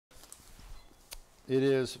It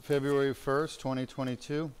is February 1st,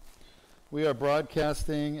 2022. We are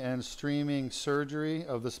broadcasting and streaming surgery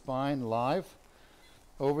of the spine live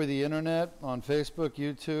over the internet on Facebook,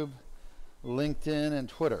 YouTube, LinkedIn, and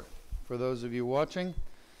Twitter. For those of you watching,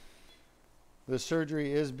 the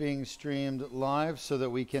surgery is being streamed live so that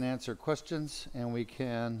we can answer questions and we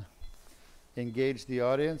can engage the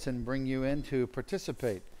audience and bring you in to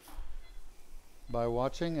participate by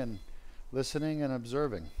watching and listening and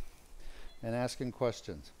observing and asking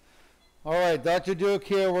questions. All right, Dr. Deuk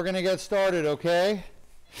here. We're going to get started, okay?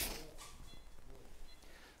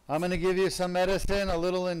 I'm going to give you some medicine, a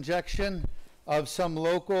little injection of some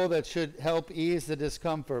local that should help ease the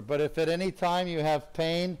discomfort. But if at any time you have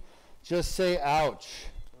pain, just say ouch.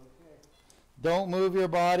 Okay. Don't move your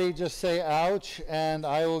body, just say ouch, and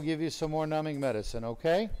I will give you some more numbing medicine,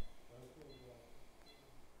 okay?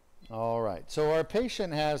 All right, so our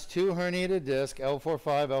patient has two herniated discs,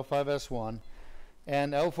 L4-5, L5-S1,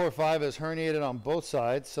 and L4-5 is herniated on both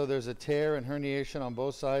sides, so there's a tear and herniation on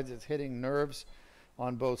both sides. It's hitting nerves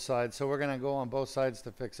on both sides, so we're going to go on both sides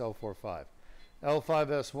to fix L4-5.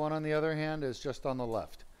 L5-S1, on the other hand, is just on the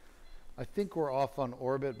left. I think we're off on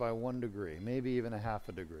orbit by 1 degree, maybe even a half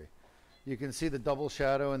a degree. You can see the double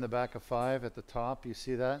shadow in the back of 5 at the top. You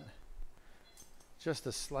see that? Just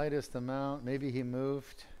the slightest amount. Maybe he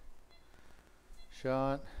moved.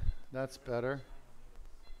 Shot. That's better.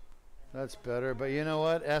 That's better. But you know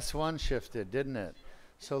what? S1 shifted, didn't it?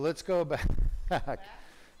 So let's go back.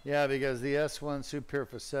 Yeah, because the S1 superior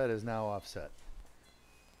facet is now offset.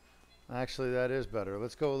 Actually, that is better.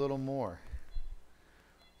 Let's go a little more.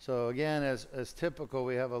 So again, as typical,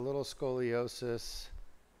 we have a little scoliosis.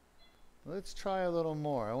 Let's try a little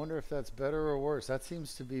more. I wonder if that's better or worse. That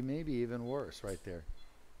seems to be maybe even worse right there.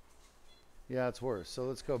 Yeah, it's worse. So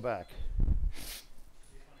let's go back.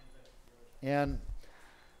 And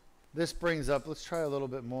this brings up, let's try a little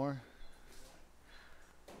bit more.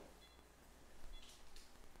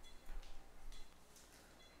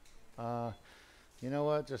 You know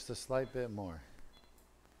what? Just a slight bit more.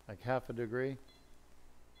 Like half a degree.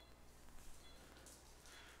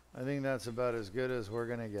 I think that's about as good as we're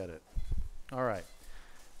going to get it. All right.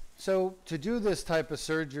 So to do this type of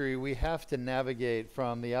surgery, we have to navigate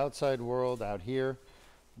from the outside world out here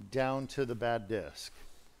down to the bad disc.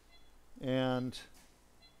 And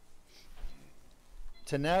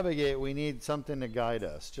to navigate, we need something to guide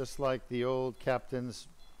us, just like the old captains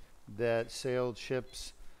that sailed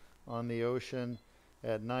ships on the ocean.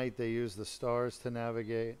 At night, they used the stars to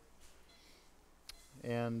navigate.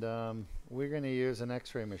 And we're going to use an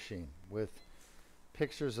X-ray machine with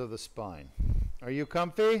pictures of the spine. Are you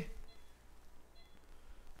comfy?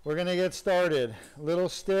 We're going to get started. A little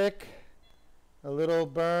stick, a little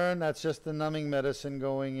burn. That's just the numbing medicine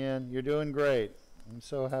going in. You're doing great. I'm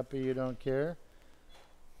so happy you don't care.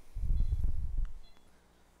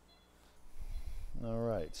 All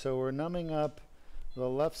right, so we're numbing up the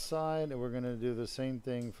left side, and we're going to do the same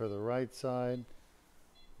thing for the right side.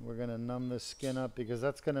 We're going to numb the skin up because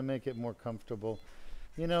that's going to make it more comfortable.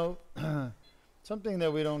 You know, something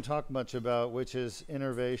that we don't talk much about, which is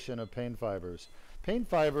innervation of pain fibers. Pain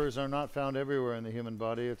fibers are not found everywhere in the human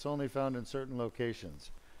body. It's only found in certain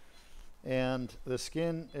locations. And the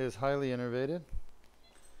skin is highly innervated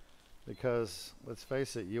because, let's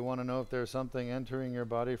face it, you want to know if there's something entering your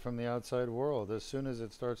body from the outside world as soon as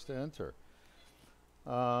it starts to enter.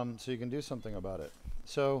 So you can do something about it.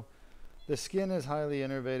 So the skin is highly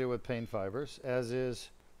innervated with pain fibers, as is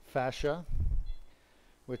fascia,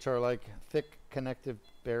 which are like thick connective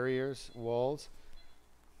barriers, walls.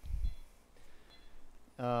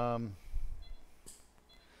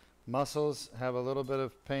 Muscles have a little bit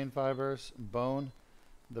of pain fibers. Bone,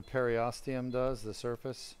 the periosteum does, the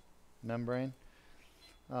surface membrane.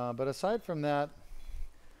 But aside from that,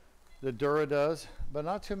 the dura does, but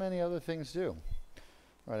not too many other things do.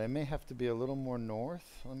 All right, I may have to be a little more north.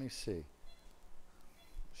 Let me see.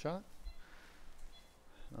 Shot?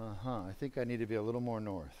 I think I need to be a little more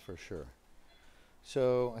north for sure.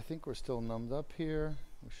 So I think we're still numbed up here.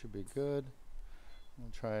 We should be good.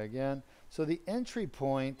 We'll try again. So the entry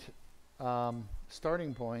point,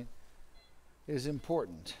 starting point, is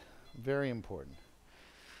important, very important.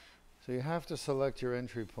 So you have to select your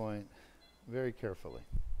entry point very carefully.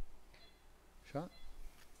 Shot?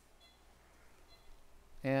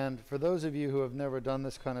 And for those of you who have never done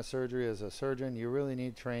this kind of surgery as a surgeon, you really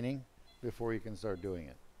need training before you can start doing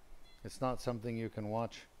it. It's not something you can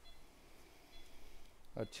watch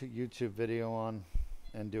a YouTube video on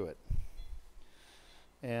and do it.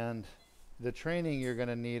 And the training you're going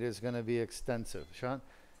to need is going to be extensive. Sean,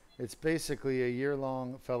 it's basically a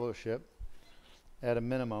year-long fellowship at a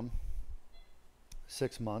minimum.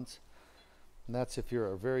 6 months. And that's if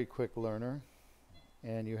you're a very quick learner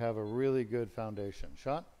and you have a really good foundation.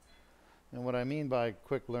 Shot? And what I mean by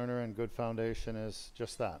quick learner and good foundation is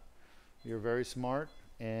just that. You're very smart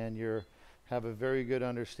and you have a very good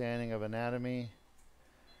understanding of anatomy,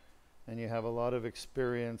 and you have a lot of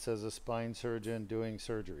experience as a spine surgeon doing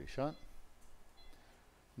surgery. Shot?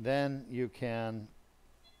 Then you can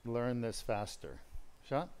learn this faster.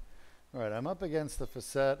 Shot? All right, I'm up against the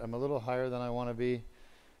facet. I'm a little higher than I want to be.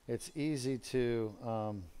 It's easy to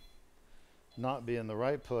not be in the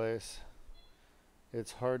right place.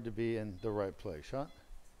 It's hard to be in the right place. Shot?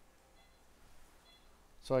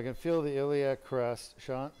 So I can feel the iliac crest.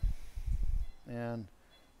 Shot? And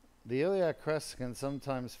the iliac crest can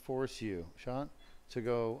sometimes force you, shot, to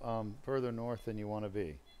go further north than you want to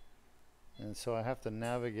be. And so I have to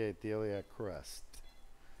navigate the iliac crest.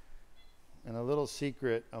 And a little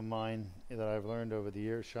secret of mine that I've learned over the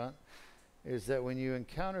years, shot, is that when you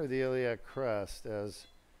encounter the iliac crest as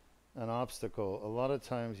an obstacle, a lot of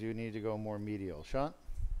times you need to go more medial, shot,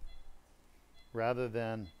 rather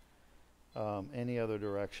than any other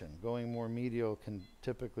direction. Going more medial can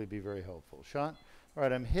typically be very helpful. Shot? All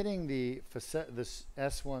right, I'm hitting the facet, this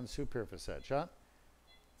S1 superior facet. Shot?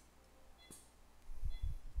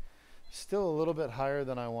 Still a little bit higher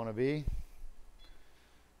than I want to be.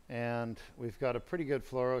 And we've got a pretty good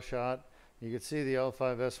fluoro shot. You can see the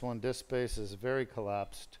L5-S1 disc space is very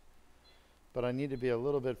collapsed, but I need to be a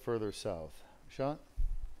little bit further south. Shot?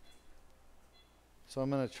 So I'm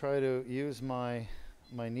going to try to use my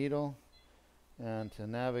needle and to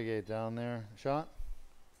navigate down there. Shot?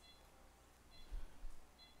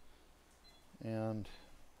 And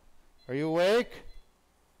are you awake?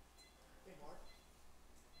 Hey, Mark.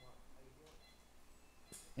 Mark, how you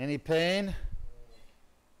doing? Any pain? He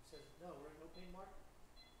says, no, we're in no pain, Mark?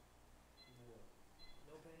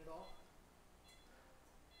 No pain at all?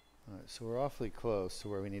 All right, so we're awfully close to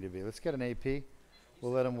where we need to be. Let's get an AP.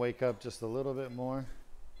 We'll let him wake up just a little bit more.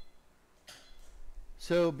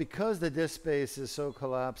 So because the disc space is so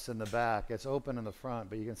collapsed in the back, it's open in the front,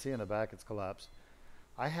 but you can see in the back it's collapsed.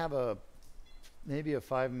 I have maybe a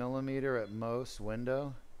 5 millimeter at most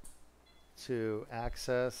window to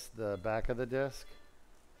access the back of the disc.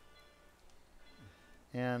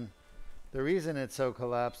 And the reason it's so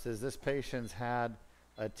collapsed is this patient's had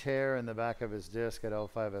a tear in the back of his disc at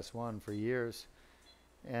L5-S1 for years,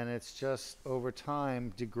 and it's just over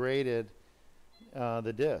time degraded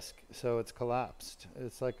the disc, so it's collapsed.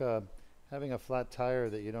 It's like having a flat tire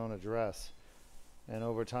that you don't address, and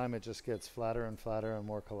over time it just gets flatter and flatter and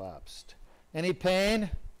more collapsed. Any pain? Any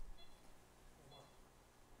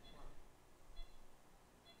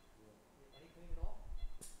pain at all?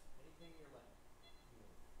 Any pain in your leg?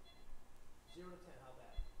 0 to 10, how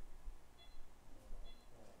bad?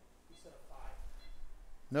 You said a 5.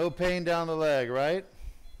 No pain down the leg, right? Any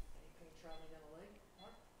pain traveling down the leg,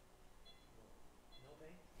 Mark? No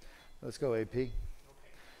pain? Let's go AP. No pain.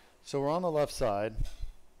 So we're on the left side,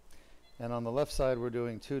 and on the left side we're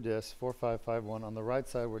doing 2 discs, 4-5-5-1. On the right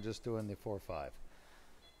side we're just doing the 4-5,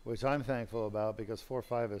 which I'm thankful about because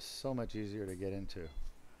 4-5 is so much easier to get into.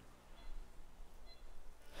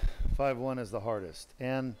 5-1 is the hardest.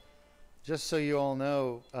 And just so you all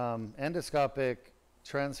know, endoscopic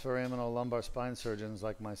transforaminal lumbar spine surgeons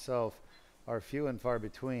like myself are few and far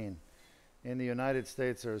between. In the United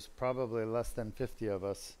States there's probably less than 50 of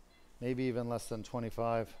us, maybe even less than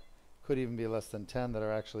 25. Could even be less than 10 that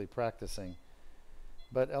are actually practicing.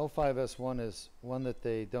 But L5-S1 is one that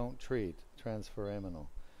they don't treat, transforaminal,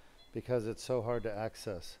 because it's so hard to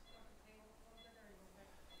access.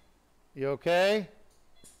 You okay?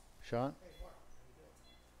 Sean? Hey, Mark,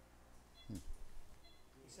 how you doing?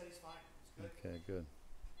 He said he's fine. It's good. Okay, good.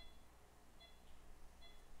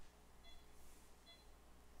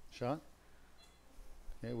 Sean?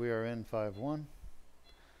 Okay, we are in 5-1.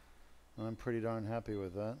 I'm pretty darn happy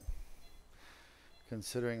with that,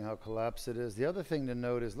 considering how collapsed it is. The other thing to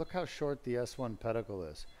note is look how short the S1 pedicle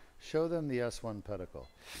is. Show them the S1 pedicle.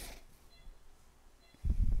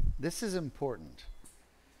 This is important.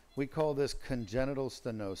 We call this congenital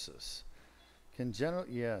stenosis. Congenital,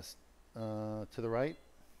 yes, to the right.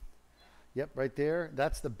 Yep, right there.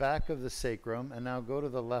 That's the back of the sacrum. And now go to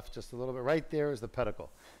the left just a little bit. Right there is the pedicle.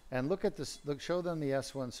 And look at this. Look, show them the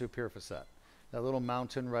S1 superior facet. That little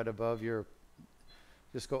mountain right above your,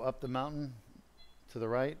 just go up the mountain to the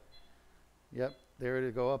right. Yep, there it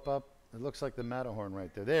is, go up, up. It looks like the Matterhorn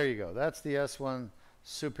right there. There you go. That's the S1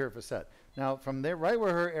 superior facet. Now from there, right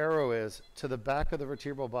where her arrow is, to the back of the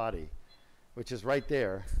vertebral body, which is right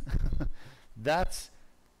there, that's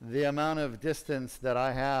the amount of distance that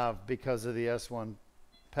I have because of the S1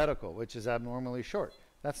 pedicle, which is abnormally short.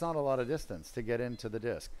 That's not a lot of distance to get into the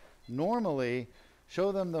disc. Normally,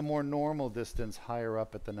 show them the more normal distance higher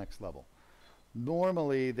up at the next level.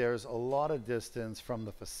 Normally, there's a lot of distance from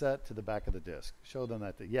the facet to the back of the disc. Show them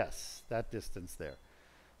that, yes, that distance there.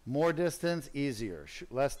 More distance, easier.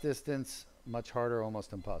 Less distance, much harder,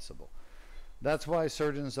 almost impossible. That's why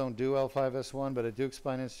surgeons don't do L5-S1, but at Deuk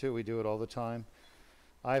Spine Institute, we do it all the time.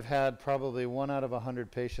 I've had probably 1 out of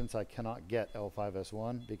 100 patients I cannot get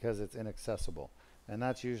L5-S1 because it's inaccessible. And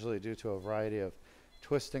that's usually due to a variety of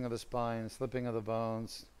twisting of the spine, slipping of the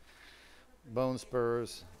bones, bone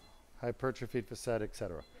spurs, hypertrophied facet,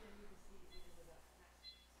 etc.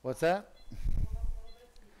 What's that?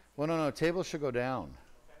 Well, no, table should go down.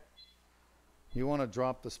 You want to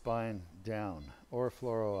drop the spine down or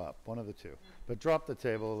fluoro up, one of the two. But drop the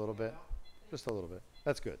table a little bit, just a little bit.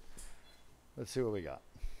 That's good. Let's see what we got.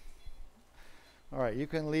 All right, you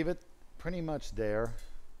can leave it pretty much there.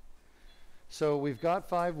 So we've got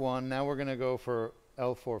 5-1. Now we're going to go for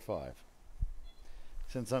L4-5.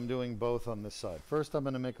 Since I'm doing both on this side. First, I'm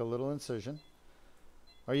going to make a little incision.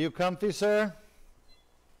 Are you comfy, sir?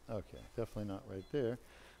 Okay, definitely not right there.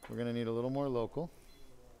 We're going to need a little more local.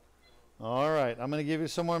 All right, I'm going to give you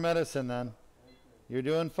some more medicine then. You're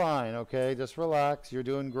doing fine, okay? Just relax. You're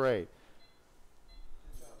doing great.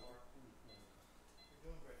 You're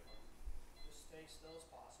doing great, Mark. Just stay still as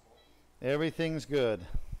possible. Everything's good.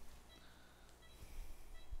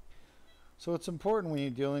 So it's important when you're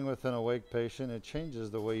dealing with an awake patient, it changes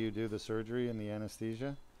the way you do the surgery and the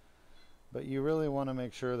anesthesia. But you really want to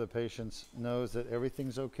make sure the patient knows that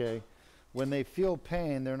everything's okay. When they feel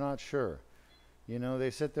pain, they're not sure. You know, they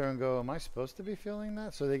sit there and go, am I supposed to be feeling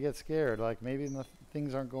that? So they get scared, like maybe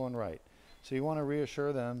things aren't going right. So you want to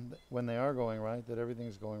reassure them that when they are going right, that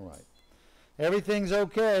everything's going right. Everything's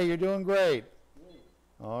okay, you're doing great.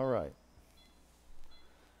 All right.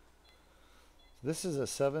 This is a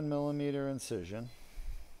 7mm incision,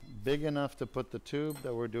 big enough to put the tube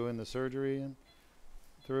that we're doing the surgery in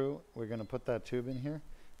through. We're going to put that tube in here,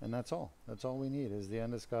 and that's all. That's all we need is the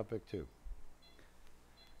endoscopic tube.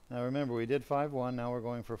 Now remember, we did 5-1, now we're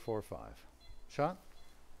going for 4-5. Shot?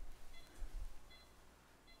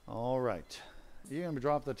 All right. You're going to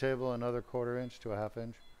drop the table another 1/4 inch to a 1/2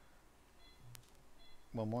 inch.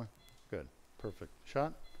 One more? Good. Perfect.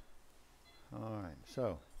 Shot? All right.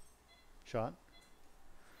 So, shot.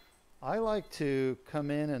 I like to come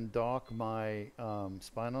in and dock my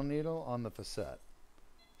spinal needle on the facet.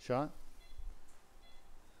 Shot?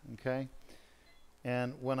 Okay.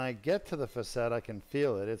 And when I get to the facet, I can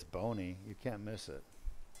feel it. It's bony. You can't miss it.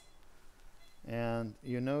 And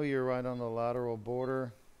you know you're right on the lateral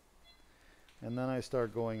border. And then I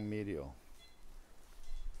start going medial.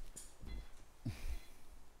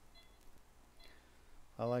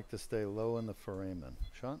 I like to stay low in the foramen.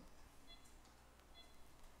 Shot?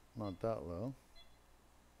 Not that low.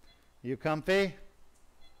 You comfy?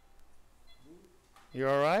 You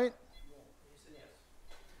all right?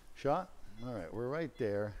 Shot? All right, we're right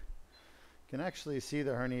there. You can actually see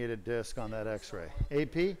the herniated disc on that x-ray.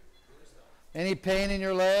 AP? Any pain in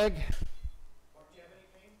your leg? Mark, do you have any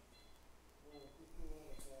pain?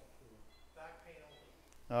 Back pain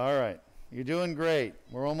only. All right, you're doing great.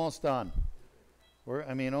 We're almost done.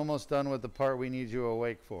 Almost done with the part we need you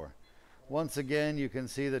awake for. Once again, you can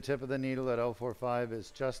see the tip of the needle at L4-5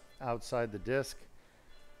 is just outside the disc.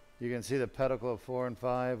 You can see the pedicle of 4 and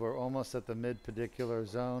 5. We're almost at the mid-pedicular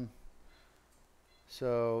zone.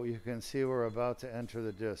 So you can see we're about to enter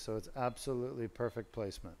the disc. So it's absolutely perfect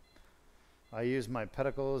placement. I use my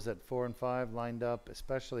pedicles at 4 and 5 lined up,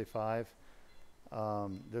 especially 5.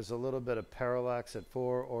 There's a little bit of parallax at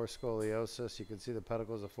 4 or scoliosis. You can see the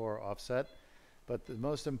pedicles of 4 are offset. But the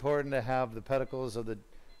most important to have the pedicles of the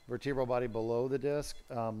vertebral body below the disc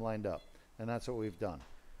lined up. And that's what we've done.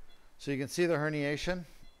 So you can see the herniation.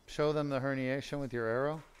 Show them the herniation with your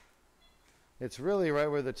arrow. It's really right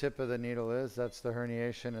where the tip of the needle is. That's the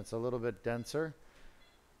herniation. It's a little bit denser.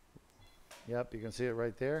 Yep, you can see it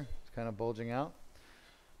right there. It's kind of bulging out.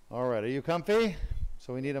 All right, are you comfy?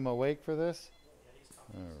 So we need them awake for this? Yeah, he's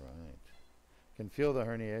comfy. All right. Can feel the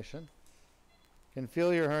herniation. Can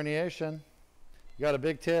feel your herniation. You got a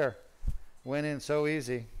big tear. Went in so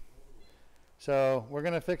easy. So we're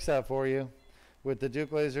going to fix that for you with the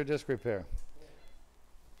Deuk laser disc repair.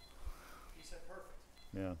 He said perfect.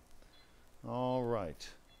 Yeah. All right.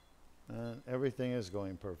 And everything is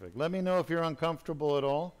going perfect. Let me know if you're uncomfortable at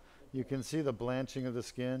all. You can see the blanching of the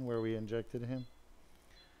skin where we injected him.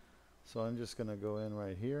 So I'm just going to go in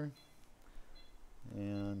right here.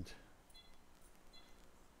 And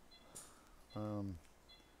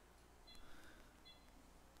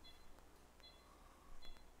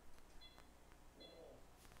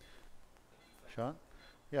Sean?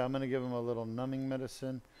 Yeah, I'm going to give him a little numbing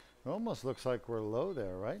medicine. It almost looks like we're low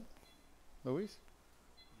there, right, Luis?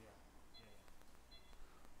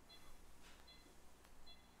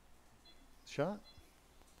 Shot?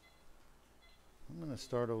 I'm going to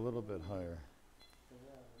start a little bit higher.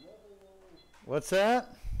 What's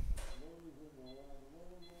that?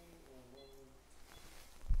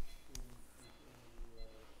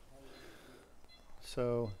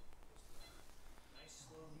 So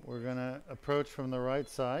we're going to approach from the right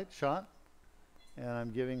side, shot, and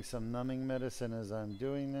I'm giving some numbing medicine as I'm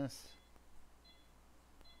doing this.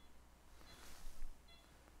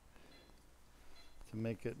 To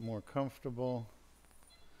make it more comfortable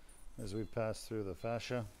as we pass through the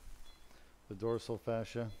fascia, the dorsal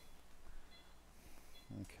fascia.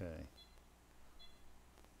 Okay.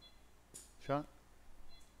 Shot.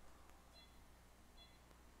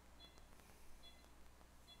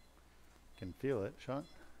 Can feel it. Shot.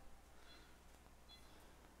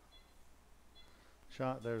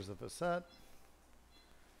 Shot. There's the facet.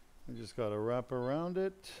 We just got to wrap around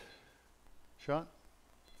it. Shot.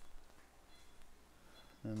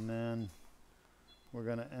 And then we're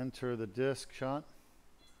going to enter the disc. Shot.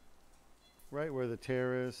 Right where the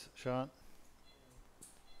tear is. Shot.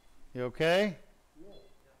 You okay? Yeah.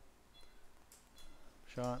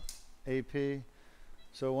 Shot. AP.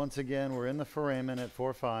 So once again, we're in the foramen at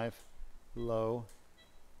 4-5, low,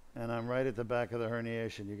 and I'm right at the back of the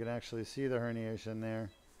herniation. You can actually see the herniation there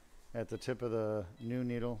at the tip of the new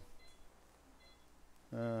needle.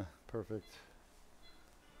 Perfect.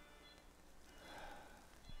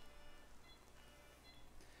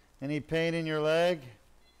 Any pain in your leg?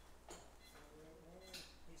 He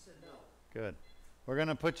said no. Good. We're going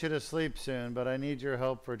to put you to sleep soon, but I need your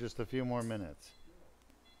help for just a few more minutes.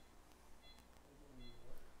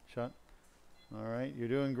 Shot. All right, you're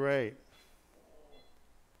doing great.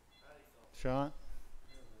 Shot.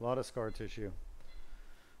 A lot of scar tissue.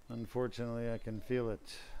 Unfortunately, I can feel it.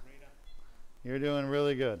 You're doing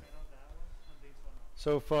really good.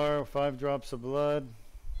 So far, 5 drops of blood.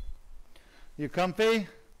 You comfy?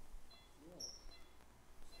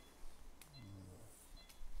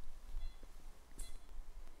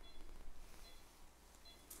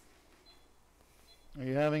 Are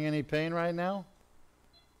you having any pain right now?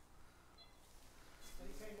 Any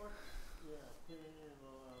pain, Mark? Yeah, pain in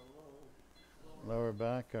the Lower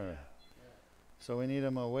back? All right. So we need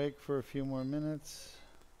him awake for a few more minutes.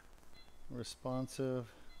 Responsive.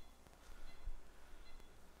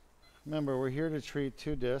 Remember, we're here to treat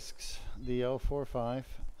 2 discs. The L4-5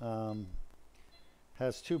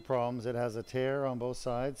 has 2 problems. It has a tear on both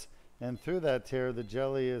sides, and through that tear, the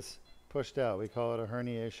jelly is pushed out. We call it a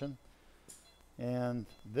herniation. And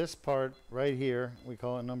this part right here, we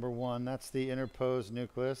call it number 1. That's the interposed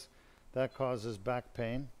nucleus. That causes back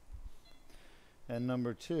pain. And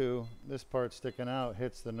number 2, this part sticking out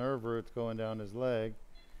hits the nerve roots going down his leg,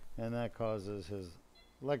 and that causes his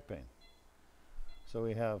leg pain. So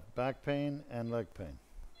we have back pain and leg pain.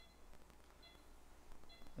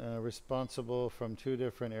 Responsible from 2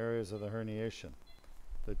 different areas of the herniation.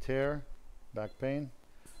 The tear, back pain.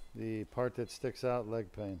 The part that sticks out,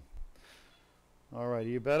 leg pain. All right, are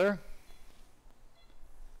you better?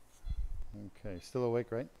 Okay, still awake,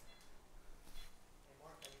 right? Hey,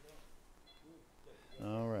 Mark, how you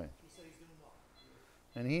doing? All right. He said he's doing well.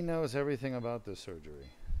 And he knows everything about this surgery.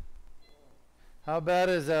 How bad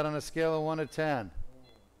is that on a scale of 1 to 10? 9.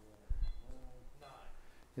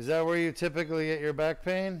 Is that where you typically get your back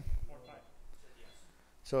pain? 4 5. Said yes.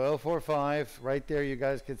 So L4-5, right there you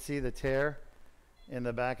guys could see the tear in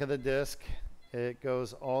the back of the disc. It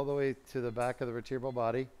goes all the way to the back of the vertebral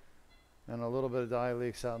body, and a little bit of dye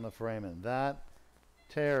leaks out in the foramen. That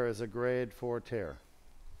tear is a grade 4 tear.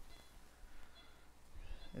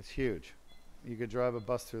 It's huge. You could drive a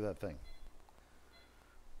bus through that thing.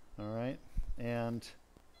 All right, and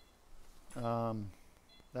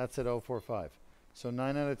that's at L4-5. So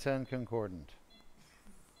 9 out of 10 concordant.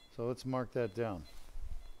 So let's mark that down.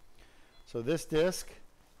 So this disc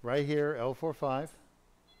right here, L4-5,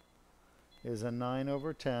 is a 9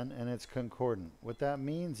 over 10, and it's concordant. What that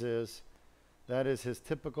means is that is his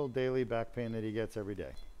typical daily back pain that he gets every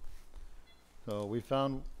day. So we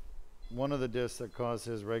found one of the discs that caused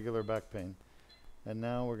his regular back pain, and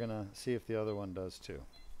now we're going to see if the other one does too.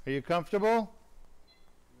 Are you comfortable?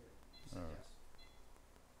 He said All right.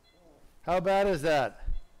 yes. How bad is that?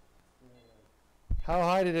 How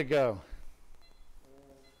high did it go?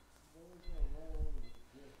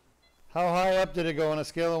 How high up did it go on a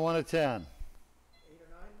scale of 1 to 10? 8 or 9?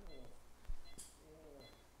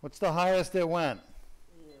 What's the highest it went?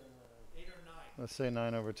 8 or 9. Let's say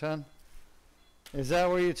 9 over 10. Is that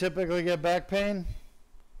where you typically get back pain?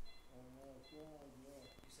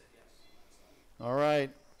 All right.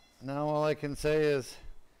 Now all I can say is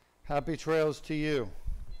happy trails to you.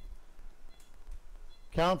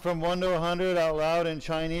 Count from 1 to 100 out loud in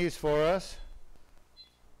Chinese for us.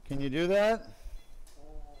 Can you do that?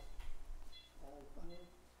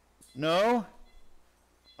 No?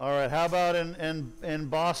 All right. How about in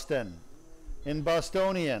Boston? In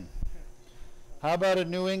Bostonian? How about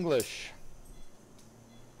in New English?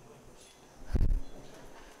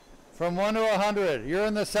 From 1 to 100. You're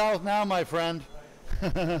in the South now, my friend.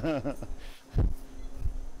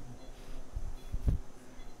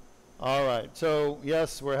 All right. So,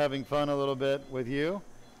 yes, we're having fun a little bit with you.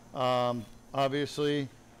 Obviously,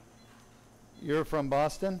 you're from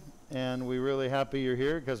Boston, and we're really happy you're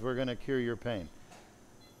here because we're going to cure your pain.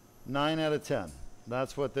 9 out of 10.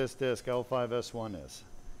 That's what this disc L5-S1 is.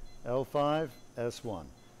 L5-S1.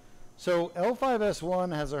 So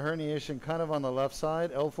L5-S1 has a herniation kind of on the left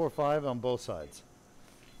side, L4-5 on both sides.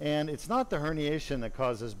 And it's not the herniation that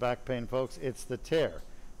causes back pain, folks, it's the tear.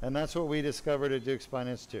 And that's what we discovered at Deuk Spine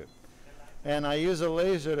Institute. And I use a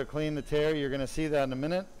laser to clean the tear. You're going to see that in a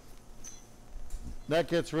minute. That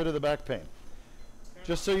gets rid of the back pain.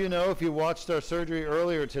 Just so you know, if you watched our surgery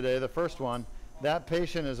earlier today, the first one, that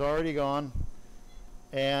patient is already gone.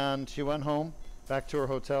 And she went home, back to her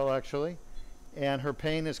hotel actually. And her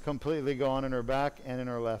pain is completely gone in her back and in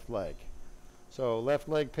her left leg. So left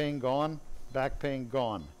leg pain gone, back pain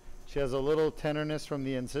gone. She has a little tenderness from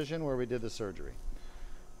the incision where we did the surgery.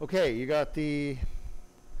 Okay, you got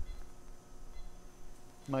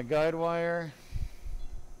my guide wire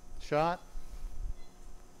shot.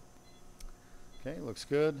 Okay, looks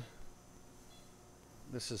good.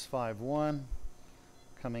 This is 5-1.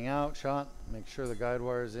 Coming out, shot. Make sure the guide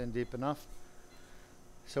wire is in deep enough.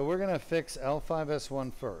 So we're going to fix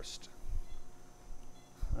L5-S1 first.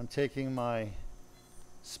 I'm taking my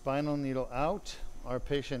spinal needle out. Our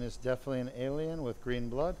patient is definitely an alien with green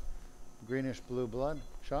blood, greenish blue blood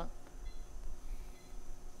shot.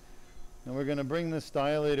 And we're going to bring this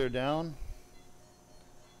dilator down.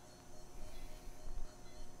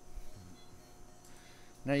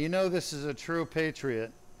 Now you know this is a true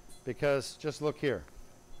patriot because just look here.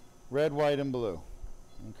 Red, white, and blue.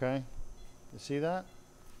 Okay? You see that?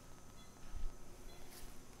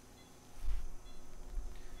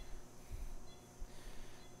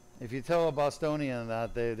 If you tell a Bostonian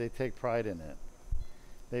that, they take pride in it.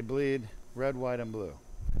 They bleed red, white, and blue.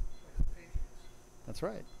 That's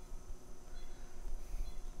right.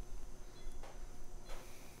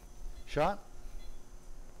 Shot?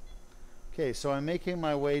 Okay, so I'm making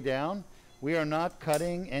my way down. We are not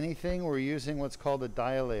cutting anything. We're using what's called a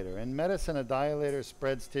dilator. In medicine, a dilator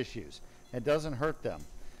spreads tissues. It doesn't hurt them.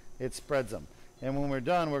 It spreads them. And when we're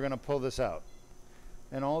done, we're going to pull this out.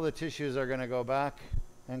 And all the tissues are going to go back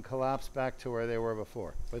and collapse back to where they were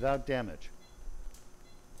before without damage.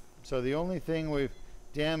 So the only thing we've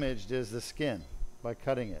damaged is the skin by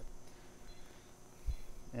cutting it.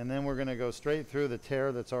 And then we're going to go straight through the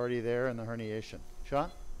tear that's already there and the herniation.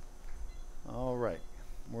 Shot? All right.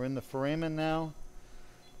 We're in the foramen now,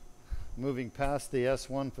 moving past the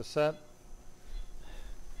S1 facet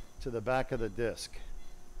to the back of the disc.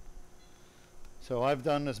 So I've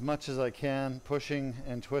done as much as I can, pushing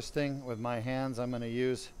and twisting with my hands. I'm going to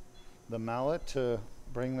use the mallet to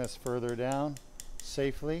bring this further down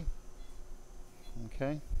safely.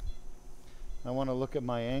 Okay. I want to look at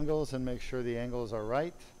my angles and make sure the angles are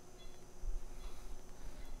right.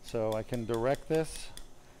 So I can direct this.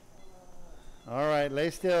 All right,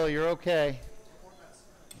 lay still. You're okay.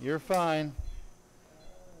 You're fine.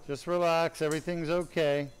 Just relax. Everything's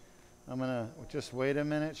okay. I'm going to just wait a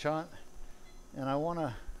minute, shot. And I want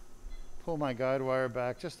to pull my guide wire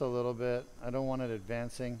back just a little bit. I don't want it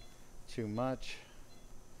advancing too much.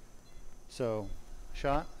 So,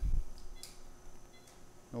 shot.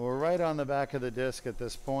 And we're right on the back of the disc at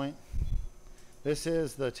this point. This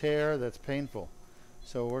is the tear that's painful.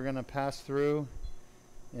 So we're going to pass through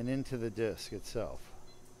and into the disc itself.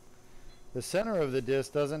 The center of the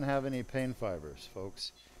disc doesn't have any pain fibers,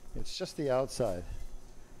 folks. It's just the outside.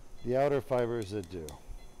 The outer fibers that do.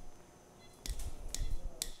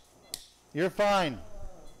 You're fine.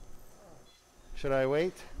 Should I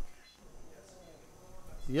wait?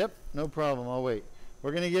 Yep, no problem. I'll wait.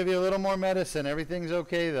 We're going to give you a little more medicine. Everything's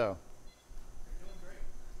okay, though. You're doing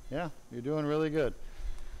great. Yeah, you're doing really good.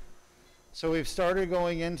 So we've started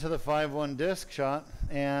going into the 5-1 disc shot,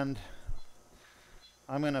 and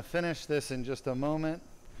I'm going to finish this in just a moment.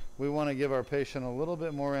 We want to give our patient a little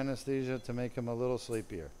bit more anesthesia to make him a little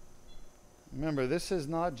sleepier. Remember, this is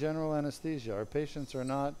not general anesthesia. Our patients are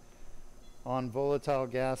not on volatile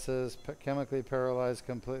gases, chemically paralyzed,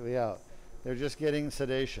 completely out. They're just getting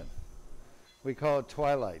sedation. We call it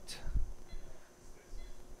twilight.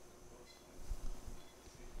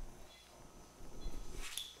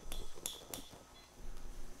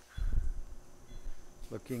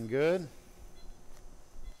 Looking good.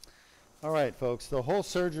 All right, folks, the whole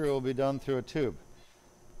surgery will be done through a tube.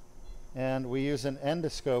 And we use an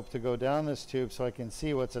endoscope to go down this tube so I can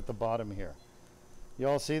see what's at the bottom here. You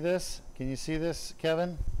all see this? Can you see this,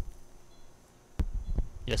 Kevin?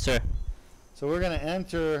 Yes, sir. So we're going to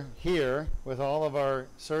enter here with all of our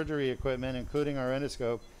surgery equipment, including our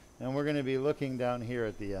endoscope, and we're going to be looking down here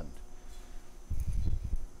at the end.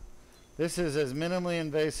 This is as minimally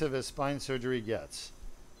invasive as spine surgery gets.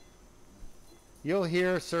 You'll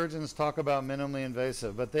hear surgeons talk about minimally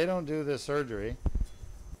invasive, but they don't do this surgery.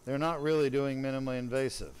 They're not really doing minimally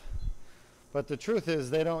invasive. But the truth is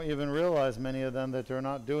they don't even realize, many of them, that they're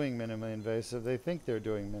not doing minimally invasive. They think they're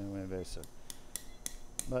doing minimally invasive.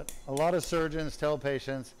 But a lot of surgeons tell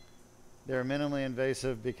patients they're minimally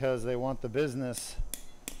invasive because they want the business,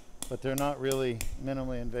 but they're not really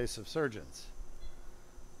minimally invasive surgeons.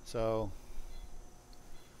 So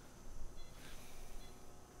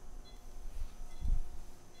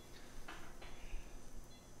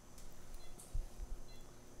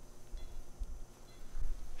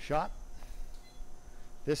shot.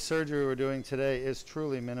 This surgery we're doing today is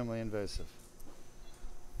truly minimally invasive.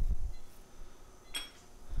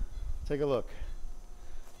 Take a look.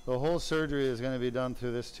 The whole surgery is going to be done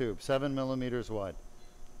through this tube, 7 millimeters wide.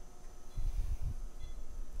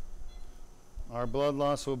 Our blood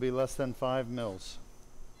loss will be less than 5 mils.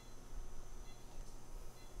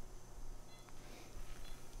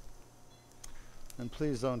 And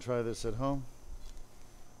please don't try this at home.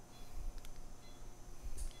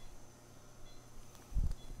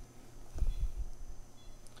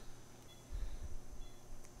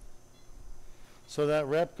 So that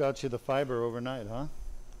rep got you the fiber overnight, huh?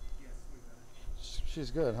 Yes, we got it.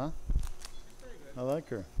 She's good, huh? Very good. I like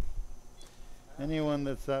her. Anyone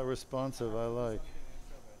that's that responsive, I like.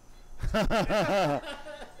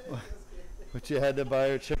 But you had to buy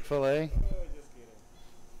her Chick-fil-A? Just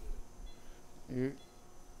kidding. You,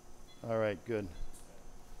 all right, good.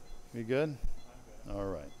 You good? I'm good. All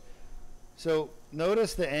right. So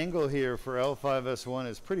notice the angle here for L5-S1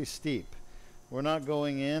 is pretty steep. We're not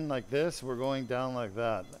going in like this, we're going down like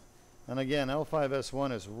that. And again,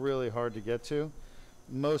 L5-S1 is really hard to get to.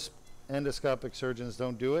 Most endoscopic surgeons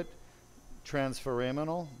don't do it.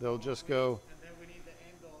 Transforaminal, they'll just go, And then we need the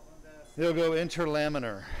angle on the they'll go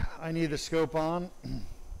interlaminar. I need the scope on. to be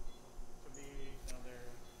down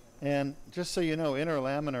there. And just so you know,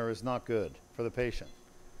 interlaminar is not good for the patient.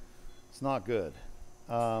 It's not good.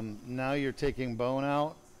 Now you're taking bone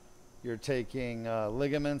out, you're taking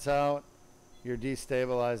ligaments out, you're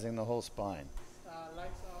destabilizing the whole spine.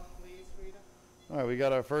 Lights off, please, Rita. All right, we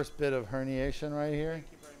got our first bit of herniation right here.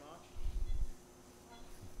 Thank you very much.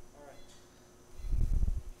 All right.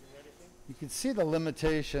 You ready, Tim? You can see the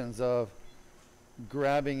limitations of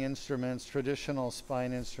grabbing instruments, traditional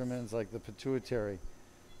spine instruments like the pituitary.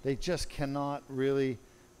 They just cannot really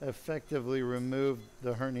effectively remove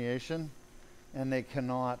the herniation, and they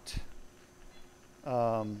cannot,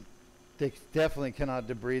 they definitely cannot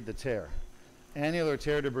debride the tear. Annular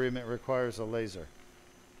tear debridement requires a laser.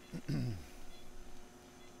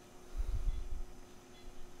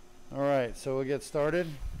 All right, so we'll get started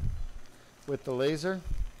with the laser.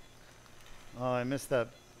 Oh, I missed that,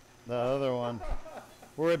 the other one.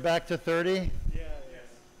 We're back to 30? Yeah, yes.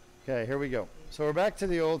 Okay, here we go. So we're back to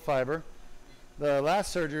the old fiber. The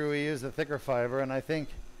last surgery we used the thicker fiber, and I think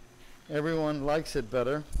everyone likes it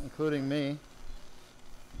better, including me.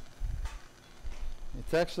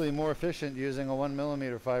 It's actually more efficient using a 1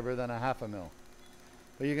 millimeter fiber than a 1/2 mil.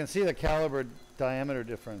 But you can see the caliber diameter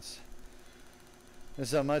difference. This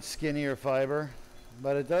is a much skinnier fiber,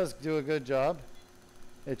 but it does do a good job.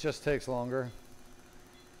 It just takes longer.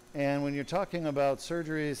 And when you're talking about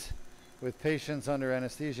surgeries with patients under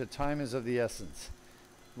anesthesia, time is of the essence.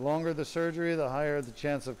 The longer the surgery, the higher the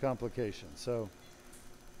chance of complications. So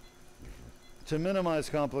to minimize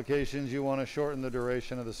complications, you want to shorten the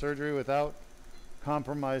duration of the surgery without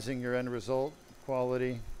compromising your end result,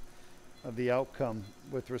 quality of the outcome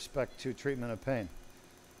with respect to treatment of pain.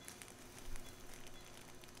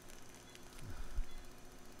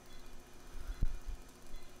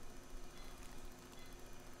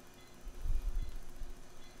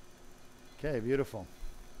 Okay, beautiful.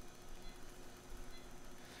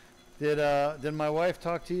 Did my wife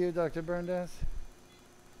talk to you, Dr. Berndes,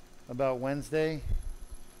 about Wednesday?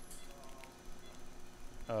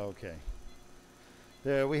 Oh, okay.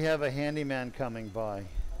 There, we have a handyman coming by,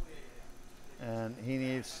 and he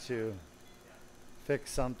needs to fix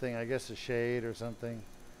something, I guess a shade or something.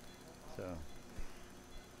 So,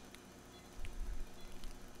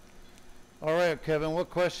 all right, Kevin, what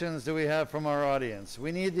questions do we have from our audience?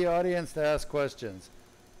 We need the audience to ask questions.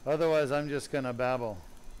 Otherwise, I'm just going to babble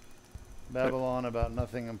on about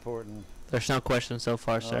nothing important. There's no questions so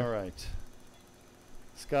far, sir. All right.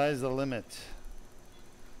 Sky's the limit.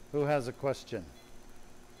 Who has a question?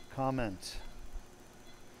 Comment.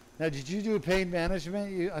 Now, did you do pain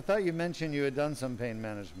management? I thought you mentioned you had done some pain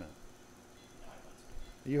management.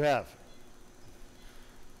 You have?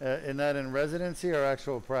 In that in residency or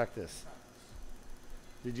actual practice?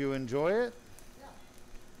 Did you enjoy it?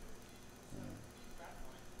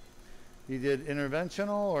 You did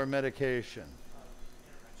interventional or medication?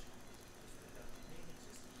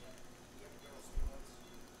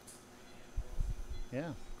 Yeah,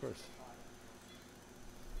 of course.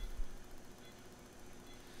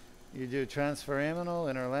 You do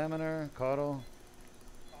transforaminal, interlaminar, caudal?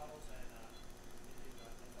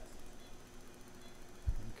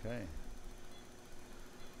 Okay.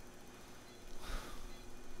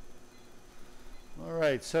 All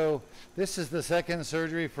right, so this is the second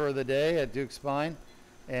surgery for the day at Deuk Spine,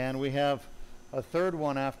 and we have a third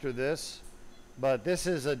one after this, but this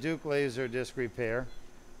is a Deuk laser disc repair.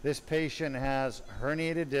 This patient has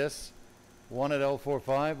herniated discs, one at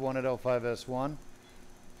L4-5, one at L5-S1.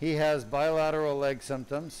 He has bilateral leg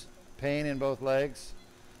symptoms, pain in both legs,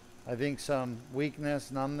 I think some weakness,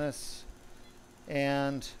 numbness,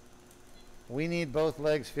 and we need both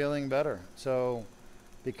legs feeling better. So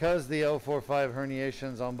because the L4-5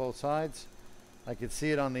 herniation's on both sides, I could see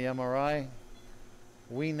it on the MRI,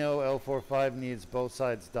 we know L4-5 needs both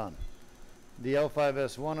sides done. The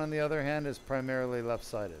L5-S1, on the other hand, is primarily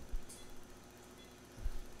left-sided.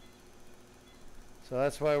 So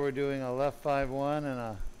that's why we're doing a left 5-1 and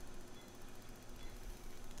a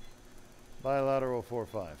bilateral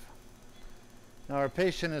 4-5. Now our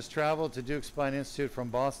patient has traveled to Deuk Spine Institute from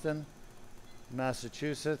Boston,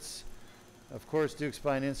 Massachusetts. Of course, Deuk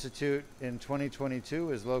Spine Institute in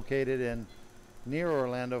 2022 is located near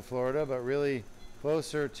Orlando, Florida, but really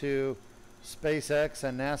closer to SpaceX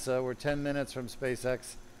and NASA. We're 10 minutes from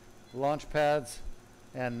SpaceX launch pads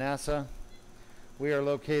and NASA. We are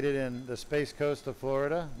located in the Space Coast of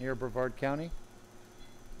Florida near Brevard County,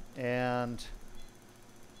 and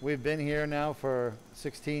we've been here now for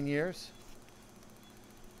 16 years.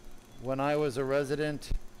 When I was a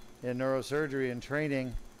resident in neurosurgery and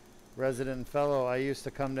training, resident and fellow, I used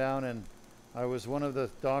to come down and I was one of the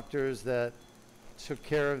doctors that took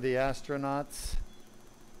care of the astronauts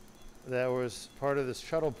that was part of the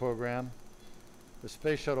shuttle program, the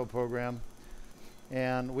space shuttle program,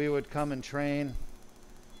 and we would come and train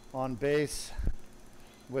on base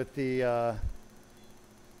with the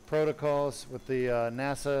protocols, with the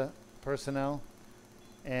NASA personnel,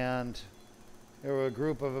 and there were a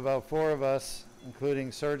group of about 4 of us,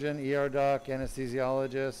 including surgeon, ER doc,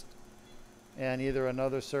 anesthesiologist, and either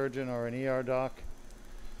another surgeon or an ER doc.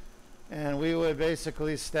 And we would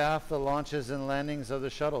basically staff the launches and landings of the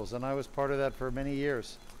shuttles, and I was part of that for many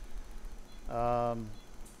years.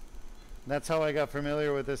 That's how I got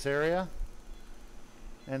familiar with this area.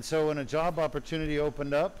 And so when a job opportunity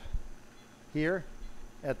opened up here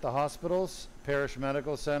at the hospitals, Parish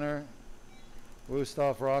Medical Center,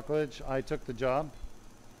 Wusthof Rockledge, I took the job.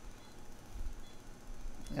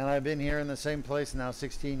 And I've been here in the same place now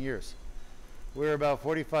 16 years. We're about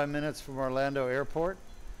 45 minutes from Orlando Airport.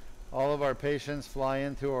 All of our patients fly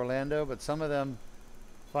into Orlando, but some of them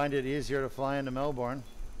find it easier to fly into Melbourne.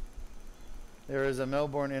 There is a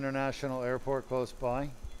Melbourne International Airport close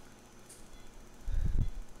by.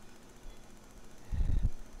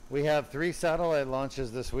 We have 3 satellite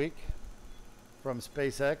launches this week from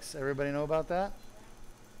SpaceX. Everybody know about that?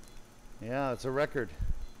 Yeah, it's a record.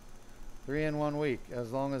 3 in 1 week,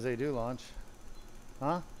 as long as they do launch.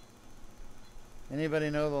 Huh? Anybody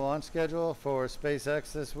know the launch schedule for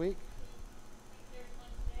SpaceX this week? There's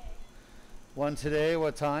one today. One today,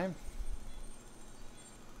 what time?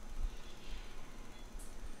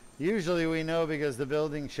 Usually we know because the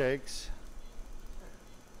building shakes.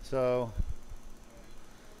 So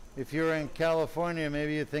if you're in California,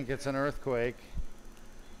 maybe you think it's an earthquake.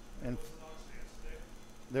 And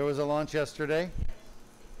there was a launch yesterday?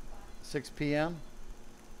 6 p.m.?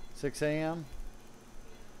 6 a.m.?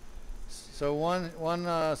 So one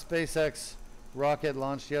SpaceX rocket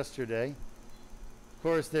launched yesterday. Of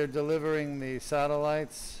course, they're delivering the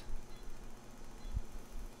satellites.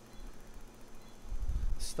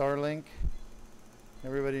 Starlink.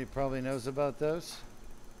 Everybody probably knows about those.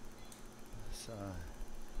 So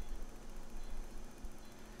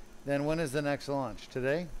Then when is the next launch?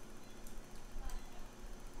 Today?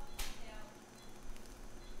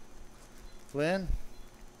 Lynn?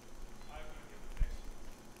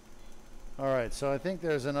 All right, so I think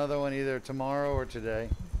there's another one either tomorrow or today.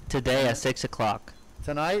 Today at 6 o'clock.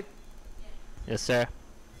 Tonight? Yes, sir.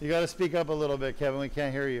 You got to speak up a little bit, Kevin. We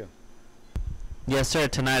can't hear you. Yes, sir.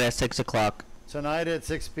 Tonight at 6 o'clock. Tonight at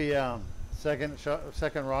 6 p.m.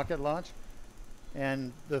 Second rocket launch.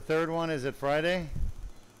 And the third one, is it Friday?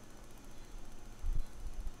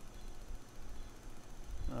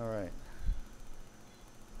 All right.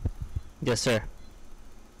 Yes, sir.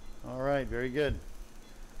 All right, very good.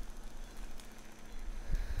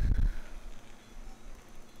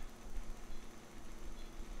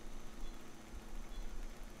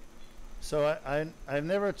 So I've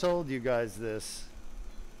never told you guys this,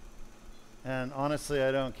 and honestly I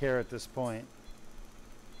don't care at this point,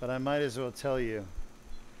 but I might as well tell you.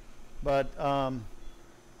 But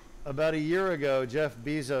about a year ago, Jeff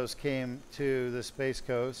Bezos came to the Space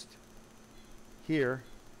Coast here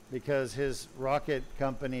because his rocket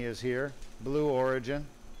company is here, Blue Origin,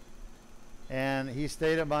 and he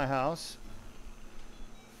stayed at my house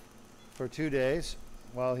for 2 days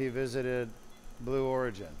while he visited Blue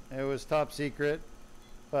Origin. It was top secret,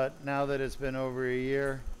 but now that it's been over a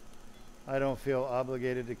year, I don't feel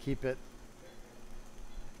obligated to keep it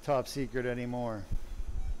top secret anymore.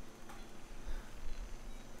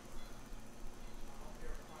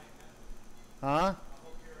 Huh?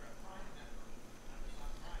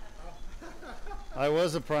 I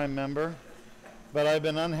was a Prime member, but I've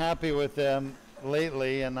been unhappy with them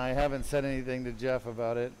lately, and I haven't said anything to Jeff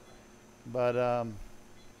about it. But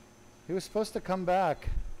he was supposed to come back,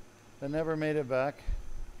 but never made it back.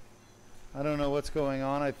 I don't know what's going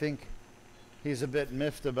on. I think he's a bit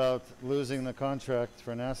miffed about losing the contract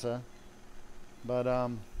for NASA. But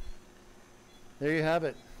there you have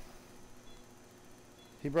it.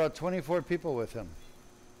 He brought 24 people with him.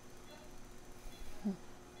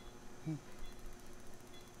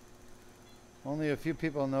 Only a few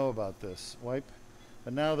people know about this wipe,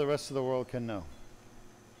 but now the rest of the world can know.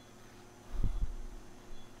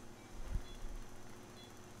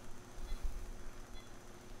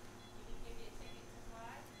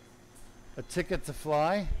 A ticket to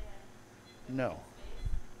fly? No.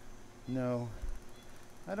 No.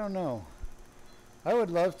 I don't know. I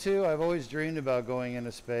would love to. I've always dreamed about going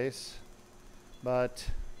into space, but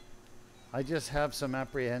I just have some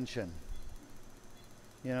apprehension.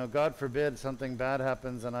 You know, God forbid something bad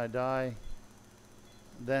happens and I die,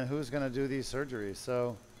 then who's going to do these surgeries?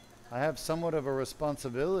 So I have somewhat of a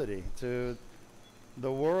responsibility to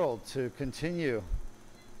the world to continue.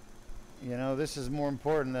 You know, this is more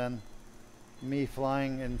important than me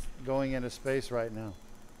flying and going into space right now.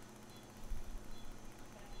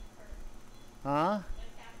 Huh?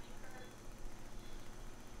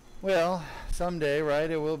 Well, someday,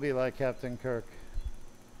 right, it will be like Captain Kirk.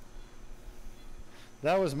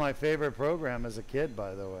 That was my favorite program as a kid,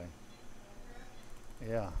 by the way.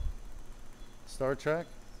 Yeah. Star Trek?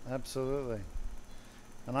 Absolutely.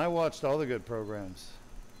 And I watched all the good programs.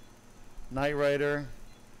 Knight Rider.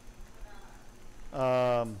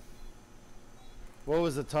 What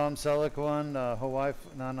was the Tom Selleck one? Hawaii?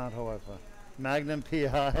 No, not Hawaii. Magnum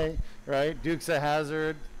PI, right? Dukes of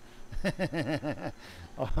Hazzard.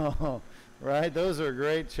 Oh, right. Those were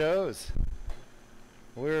great shows.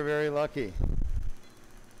 We were very lucky.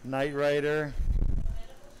 Knight Rider.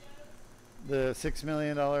 The $6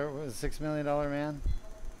 million, was it $6 million Man?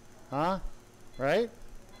 Huh? Right?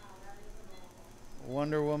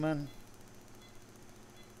 Wonder Woman.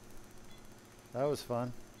 That was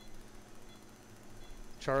fun.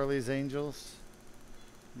 Charlie's Angels,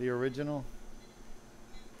 the original.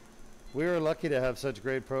 We were lucky to have such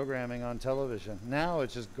great programming on television. Now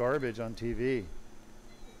it's just garbage on TV.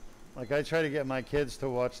 Like, I try to get my kids to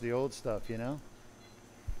watch the old stuff, you know?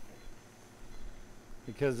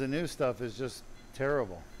 Because the new stuff is just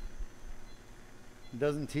terrible. It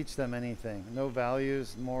doesn't teach them anything. No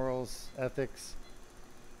values, morals, ethics.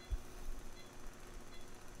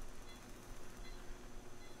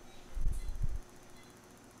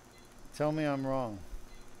 Tell me I'm wrong.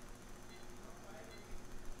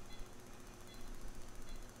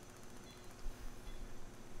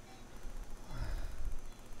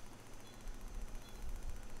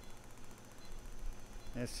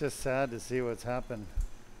 It's just sad to see what's happened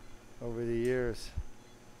over the years.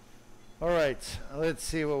 All right, let's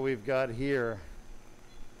see what we've got here.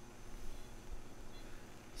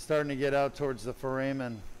 Starting to get out towards the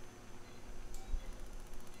foramen.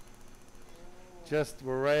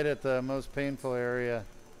 We're right at the most painful area.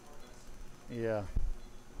 Yeah.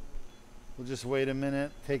 We'll just wait a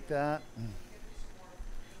minute, take that.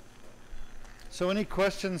 So any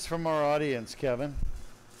questions from our audience, Kevin?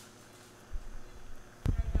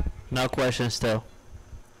 No questions still.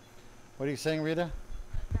 What are you saying, Rita?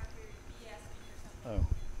 Oh.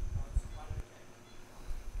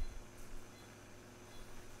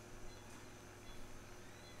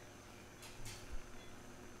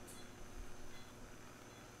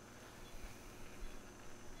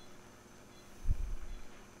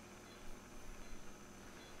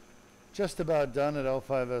 Just about done at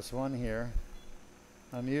L5-S1 here.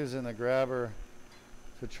 I'm using the grabber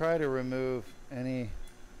to try to remove any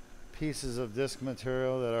pieces of disc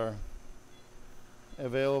material that are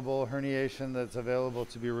available, herniation that's available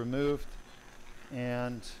to be removed,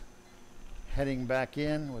 and heading back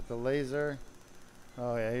in with the laser.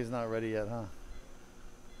 Oh yeah, he's not ready yet, huh?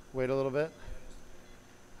 Wait a little bit.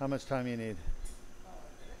 How much time you need?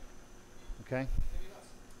 Okay.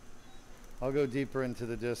 I'll go deeper into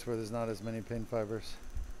the disc where there's not as many pain fibers.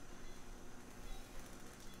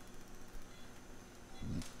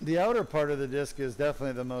 The outer part of the disc is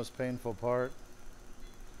definitely the most painful part.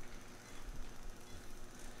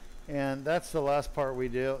 And that's the last part we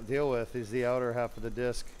deal with, is the outer half of the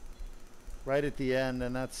disc right at the end,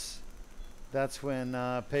 and that's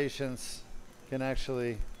when patients can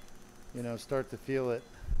actually, you know, start to feel it.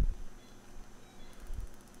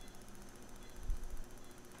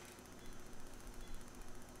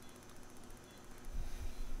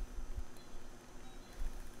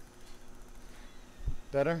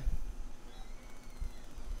 Better?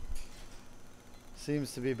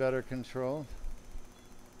 Seems to be better controlled.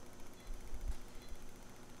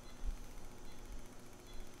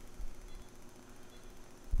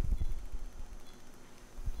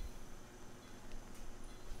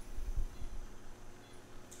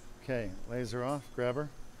 Okay, laser off, grabber.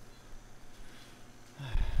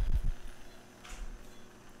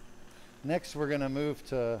 Next we're going to move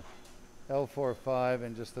to L4-5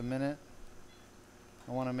 in just a minute.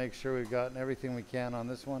 I want to make sure we've gotten everything we can on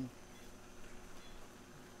this one.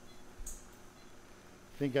 I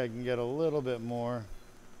think I can get a little bit more.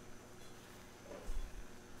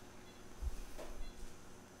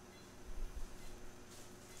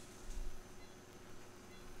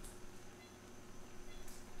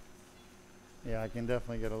 Yeah, I can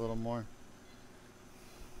definitely get a little more.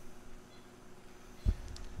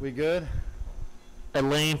 We good?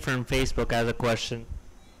 Elaine from Facebook has a question.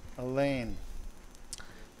 Elaine.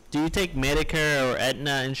 Do you take Medicare or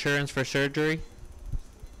Aetna insurance for surgery?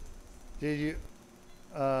 Did you?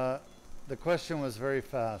 The question was very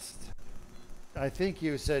fast. I think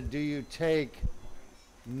you said, do you take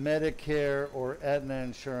Medicare or Aetna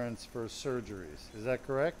insurance for surgeries? Is that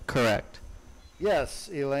correct? Correct. Yes,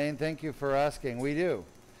 Elaine, thank you for asking. We do.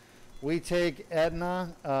 We take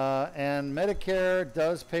Aetna, and Medicare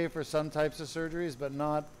does pay for some types of surgeries, but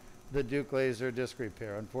not the Deuk laser disc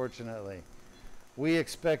repair, unfortunately. We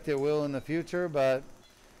expect it will in the future, but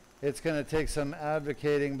it's going to take some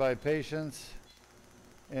advocating by patients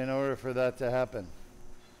in order for that to happen.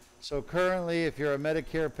 So currently, if you're a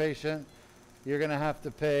Medicare patient, you're going to have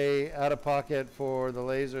to pay out of pocket for the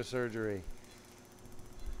laser surgery.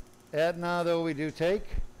 Aetna, though, we do take,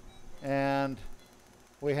 and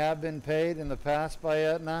we have been paid in the past by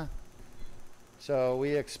Aetna, so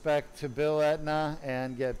we expect to bill Aetna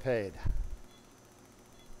and get paid.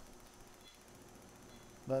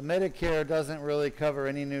 But Medicare doesn't really cover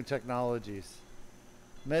any new technologies.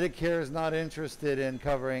 Medicare is not interested in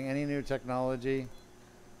covering any new technology.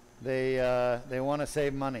 They want to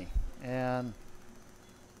save money, and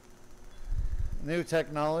new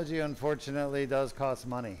technology, unfortunately, does cost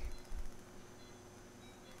money.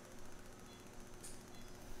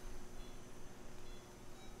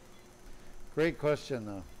 Great question,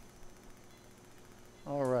 though.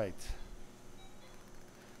 All right.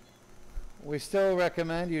 We still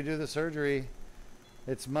recommend you do the surgery.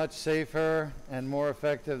 It's much safer and more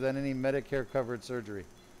effective than any Medicare covered surgery.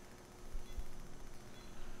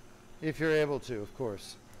 If you're able to, of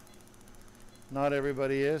course. Not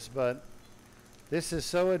everybody is, but this is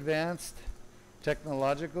so advanced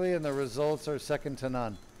technologically, and the results are second to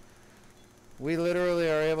none. We literally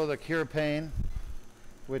are able to cure pain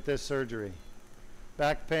with this surgery.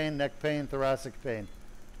 Back pain, neck pain, thoracic pain.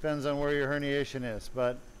 Depends on where your herniation is,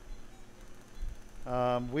 but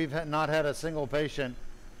we've not had a single patient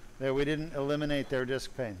that we didn't eliminate their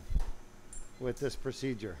disc pain with this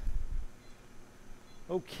procedure.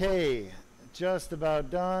 Okay, just about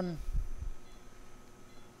done.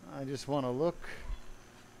 I just want to look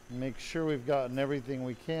and make sure we've gotten everything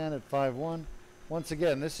we can at 5-1. Once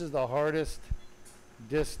again, this is the hardest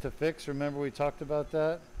disc to fix. Remember we talked about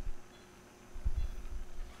that?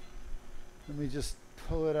 Let me just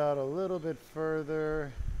pull it out a little bit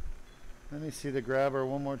further. Let me see the grabber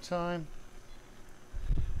one more time.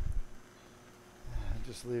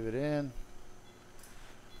 Just leave it in.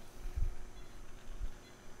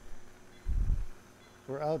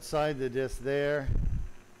 We're outside the disc there.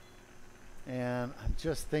 And I'm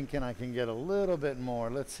just thinking I can get a little bit more.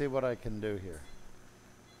 Let's see what I can do here.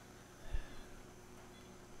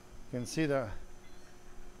 You can see a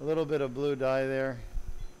little bit of blue dye there.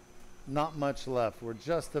 Not much left. We're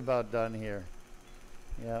just about done here.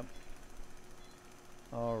 Yep.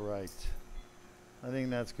 All right. I think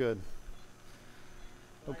that's good.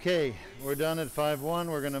 Okay, we're done at 5.1.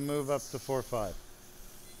 We're going to move up to 4.5.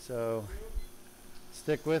 So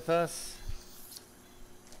stick with us.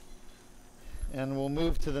 And we'll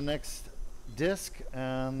move to the next disc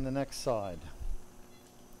and the next side.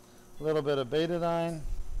 A little bit of betadine,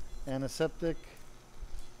 antiseptic.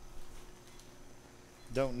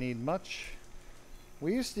 Don't need much.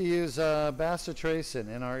 We used to use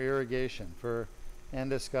bacitracin in our irrigation for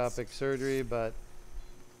endoscopic surgery, but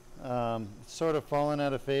it's sort of fallen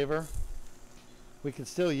out of favor. We can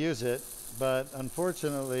still use it, but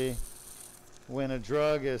unfortunately, when a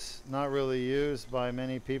drug is not really used by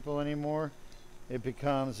many people anymore, it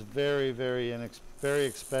becomes very, very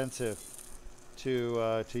expensive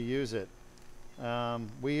to use it.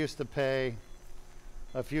 We used to pay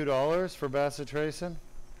a few dollars for bacitracin,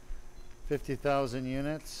 50,000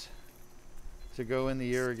 units to go in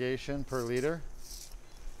the irrigation per liter,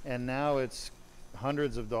 and now it's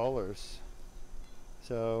hundreds of dollars.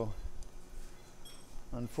 So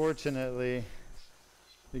unfortunately,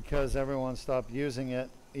 because everyone stopped using it,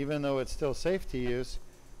 even though it's still safe to use,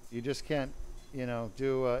 you just can't, you know,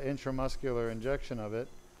 do an intramuscular injection of it,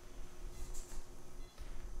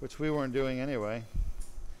 which we weren't doing anyway.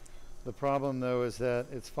 The problem though is that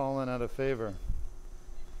it's fallen out of favor,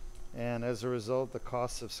 and as a result the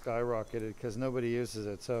costs have skyrocketed because nobody uses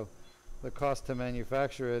it. So the cost to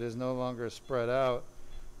manufacture it is no longer spread out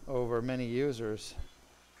over many users.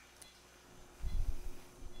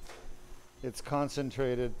 It's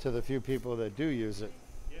concentrated to the few people that do use it.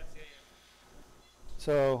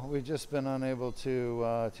 So we've just been unable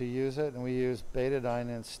to use it, and we use betadine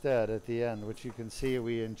instead at the end, which you can see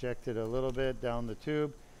we injected a little bit down the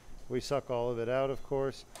tube. We suck all of it out, of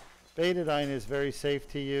course. Betadine is very safe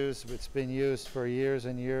to use. It's been used for years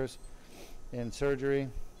and years in surgery.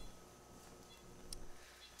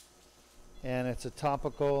 And it's a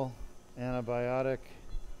topical antibiotic,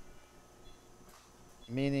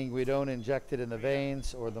 meaning we don't inject it in the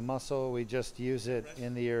veins or the muscle. We just use it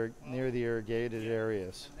in the near the irrigated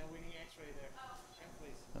areas. And then we need X-ray there. And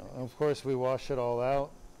please. Of course, we wash it all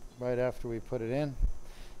out right after we put it in,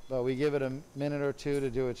 but we give it a minute or two to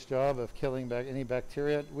do its job of killing any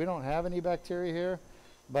bacteria. We don't have any bacteria here,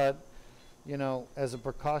 but you know, as a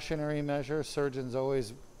precautionary measure, surgeons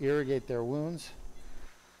always irrigate their wounds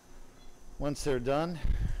once they're done,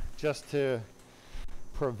 just to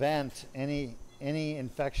prevent any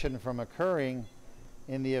infection from occurring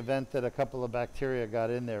in the event that a couple of bacteria got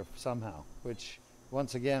in there somehow, which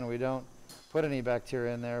once again, we don't put any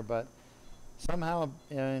bacteria in there, but somehow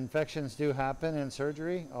infections do happen in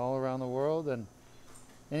surgery all around the world, and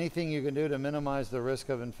anything you can do to minimize the risk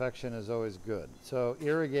of infection is always good. So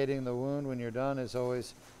irrigating the wound when you're done is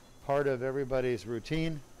always part of everybody's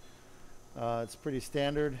routine. It's pretty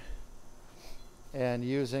standard, and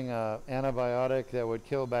using an antibiotic that would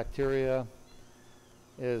kill bacteria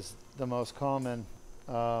is the most common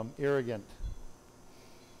irrigant.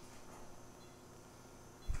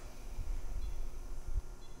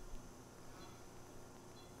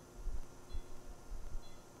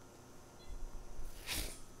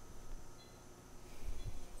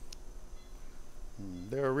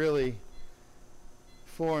 There are really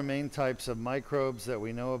 4 main types of microbes that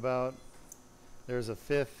we know about. There's a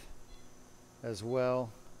 5th as well,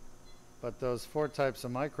 but those 4 types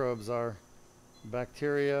of microbes are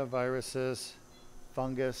bacteria, viruses,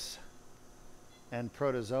 fungus, and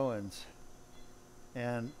protozoans.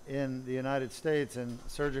 And in the United States, in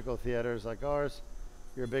surgical theaters like ours,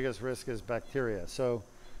 your biggest risk is bacteria. So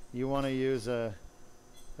you want to use a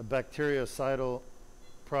bactericidal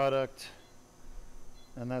product,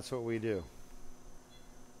 and that's what we do.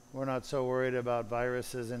 We're not so worried about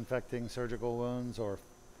viruses infecting surgical wounds, or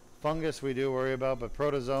fungus we do worry about, but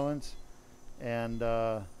protozoans and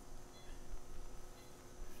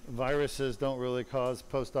viruses don't really cause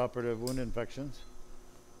post-operative wound infections.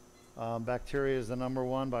 Bacteria is the number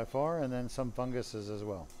 1 by far, and then some funguses as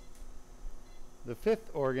well. The 5th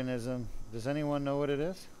organism, does anyone know what it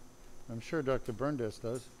is? I'm sure Dr. Burndes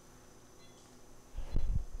does.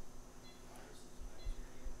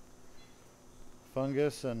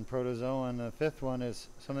 fungus and protozoan. The fifth one is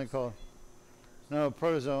something called, no,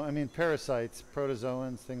 protozoan, I mean parasites,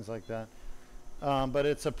 protozoans, things like that. But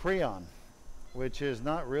it's a prion, which is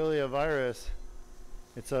not really a virus.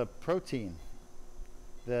 It's a protein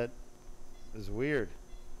that is weird.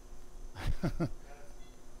 That's bad cow's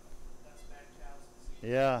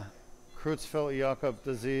disease. Yeah, Creutzfeldt-Jakob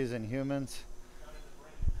disease in humans. Not in the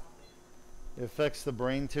brain. It affects the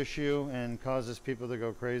brain tissue and causes people to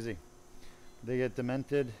go crazy. They get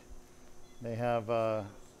demented. They have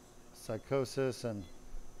psychosis and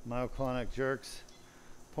myoclonic jerks.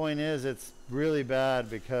 Point is, it's really bad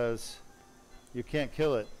because you can't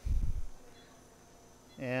kill it.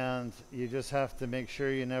 And you just have to make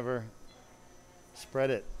sure you never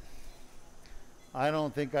spread it. I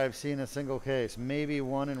don't think I've seen a single case. Maybe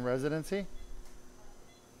one in residency.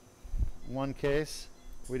 One case.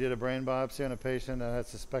 We did a brain biopsy on a patient that had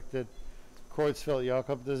suspected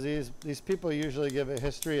Creutzfeldt-Jakob disease. These people usually give a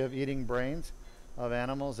history of eating brains of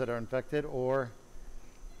animals that are infected, or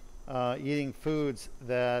eating foods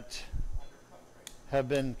that have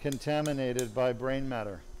been contaminated by brain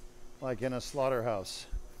matter, like in a slaughterhouse.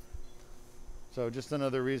 So just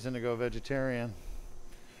another reason to go vegetarian.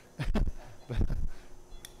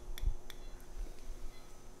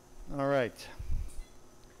 All right.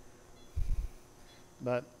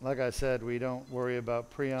 But like I said, we don't worry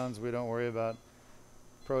about prions, we don't worry about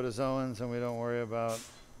protozoans, and we don't worry about,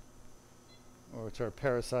 which are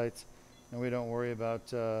parasites, and we don't worry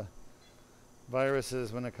about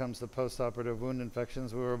viruses when it comes to post-operative wound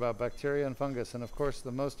infections. We worry about bacteria and fungus, and of course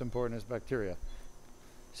the most important is bacteria.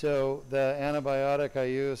 So the antibiotic I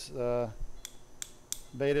use,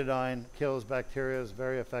 betadine, kills bacteria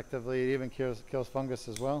very effectively. It even kills fungus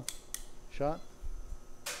as well. Shot.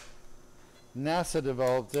 NASA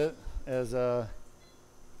developed it as a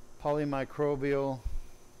polymicrobial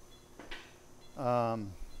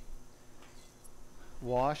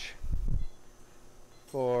wash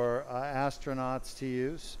for astronauts to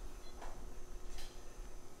use,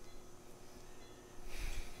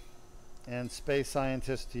 and space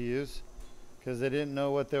scientists to use, because they didn't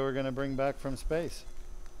know what they were going to bring back from space.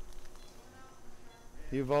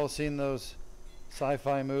 You've all seen those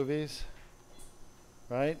sci-fi movies,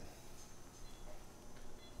 right?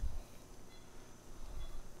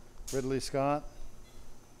 Ridley Scott,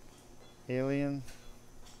 Alien.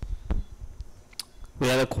 We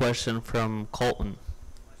have a question from Colton.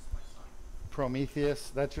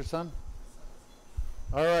 Prometheus, that's your son?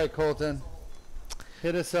 All right, Colton,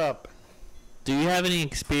 hit us up. Do you have any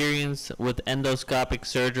experience with endoscopic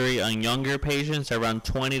surgery on younger patients around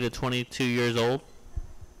 20 to 22 years old?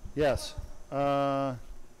 Yes.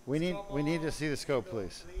 We need to see the scope,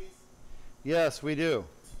 please. Yes, we do.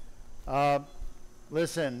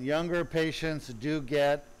 Listen, younger patients do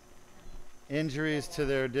get injuries to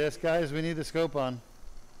their disc. Guys, we need the scope on.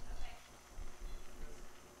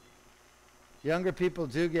 Younger people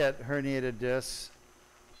do get herniated discs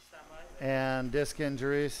Stand by. and disc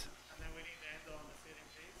injuries, And then we need the endo on the fitting,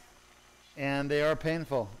 please. and they are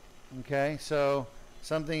painful. Okay, so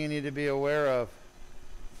something you need to be aware of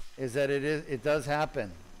is that it does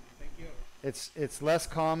happen. Thank you. It's less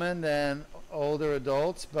common than older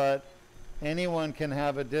adults, but anyone can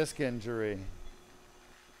have a disc injury.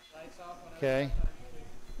 Lights off whenever Okay. you're done,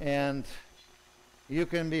 please. And you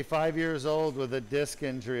can be 5 years old with a disc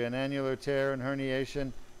injury, an annular tear and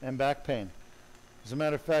herniation and back pain. As a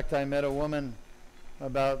matter of fact, I met a woman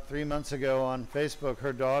about 3 months ago on Facebook.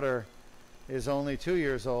 Her daughter is only 2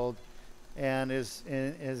 years old and is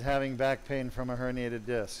having back pain from a herniated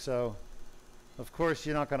disc. So, of course,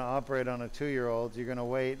 you're not going to operate on a 2-year-old. You're going to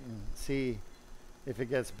wait and see if it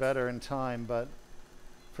gets better in time. But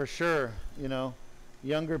for sure, you know,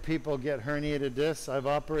 younger people get herniated discs. I've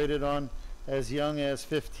operated on as young as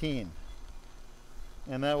 15.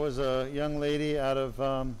 And that was a young lady out of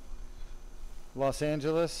Los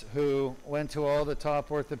Angeles who went to all the top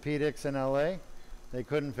orthopedics in LA. They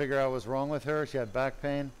couldn't figure out what was wrong with her. She had back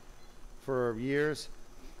pain for years.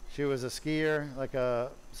 She was a skier, like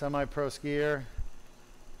a semi-pro skier,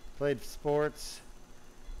 played sports.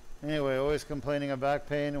 Anyway, always complaining of back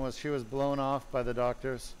pain, and she was blown off by the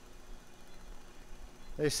doctors.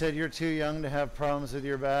 They said, "You're too young to have problems with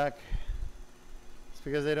your back." It's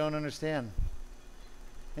because they don't understand.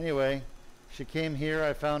 Anyway, she came here.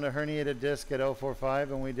 I found a herniated disc at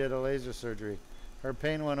L4-5, and we did a laser surgery. Her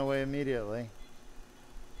pain went away immediately.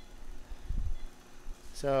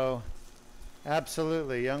 So,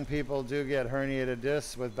 absolutely, young people do get herniated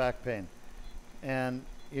discs with back pain. And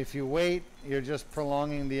if you wait, you're just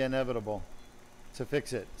prolonging the inevitable to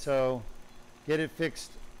fix it. So, get it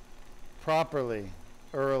fixed properly,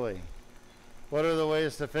 early. What are the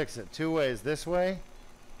ways to fix it? Two ways. This way,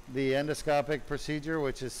 the endoscopic procedure,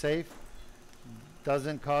 which is safe,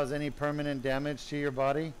 doesn't cause any permanent damage to your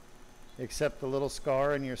body, except the little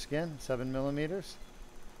scar in your skin, 7 millimeters.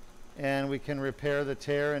 And we can repair the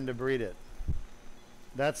tear and debride it.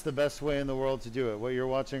 That's the best way in the world to do it, what you're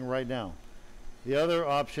watching right now. The other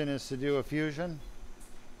option is to do a fusion,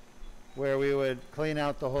 where we would clean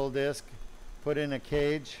out the whole disc, put in a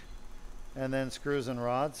cage, and then screws and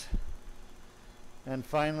rods. And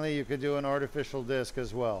finally, you could do an artificial disc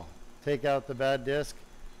as well. Take out the bad disc,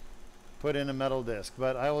 put in a metal disc.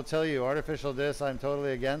 But I will tell you, artificial discs I'm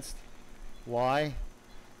totally against. Why?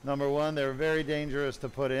 Number one, they're very dangerous to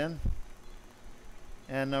put in.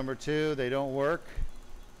 And number two, they don't work.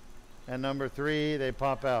 And number three, they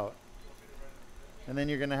pop out. And then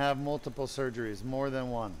you're going to have multiple surgeries, more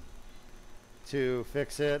than one, to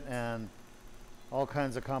fix it, and all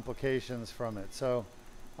kinds of complications from it. So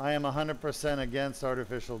I am 100% against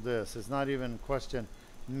artificial discs. It's not even a question,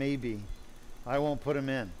 maybe. I won't put them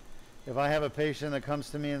in. If I have a patient that comes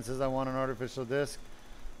to me and says, I want an artificial disc,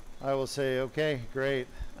 I will say, okay, great,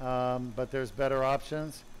 but there's better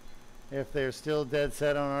options. If they're still dead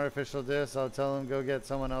set on artificial discs, I'll tell them, go get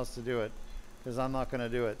someone else to do it, because I'm not going to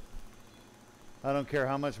do it. I don't care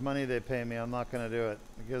how much money they pay me, I'm not going to do it,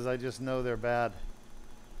 because I just know they're bad.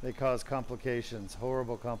 They cause complications,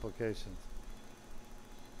 horrible complications.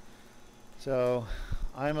 So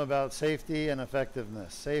I'm about safety and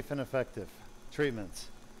effectiveness, safe and effective treatments.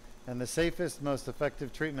 And the safest, most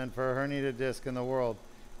effective treatment for a herniated disc in the world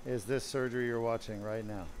is this surgery you're watching right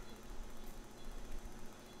now.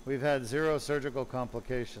 We've had 0 surgical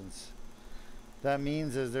complications. That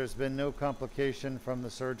means is there's been no complication from the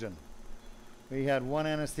surgeon. We had 1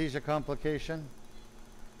 anesthesia complication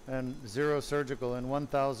and 0 surgical in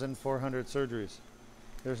 1,400 surgeries.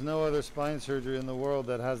 There's no other spine surgery in the world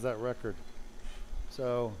that has that record.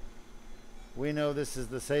 So we know this is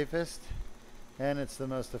the safest and it's the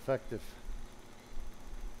most effective.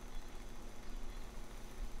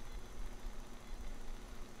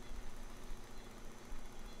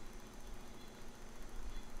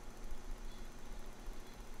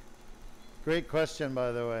 Great question,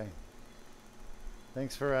 by the way.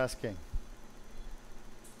 Thanks for asking.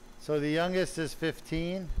 So the youngest is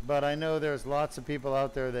 15, but I know there's lots of people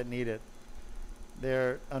out there that need it.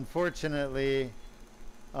 They're unfortunately,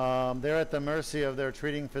 they're at the mercy of their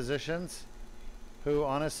treating physicians, who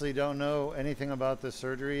honestly don't know anything about the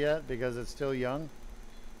surgery yet because it's still young,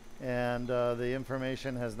 and the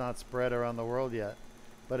information has not spread around the world yet,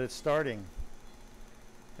 but it's starting.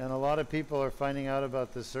 And a lot of people are finding out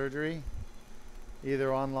about the surgery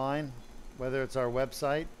either online, whether it's our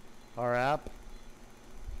website, our app,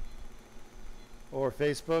 or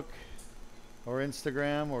Facebook, or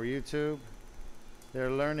Instagram, or YouTube.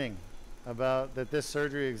 They're learning about that this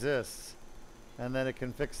surgery exists and that it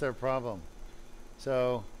can fix their problem.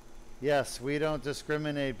 So yes, we don't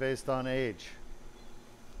discriminate based on age.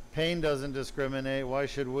 Pain doesn't discriminate. Why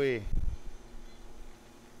should we?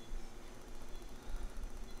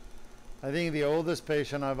 I think the oldest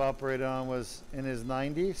patient I've operated on was in his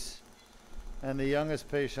 90s, and the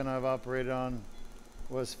youngest patient I've operated on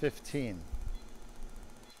was 15,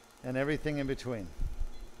 and everything in between.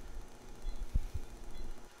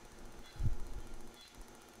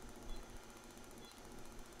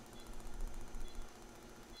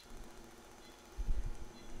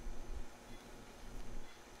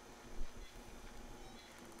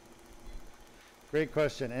 Great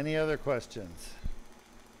question. Any other questions?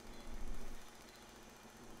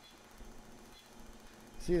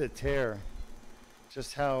 See the tear,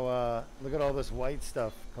 just how, look at all this white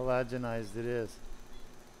stuff, collagenized it is.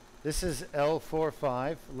 This is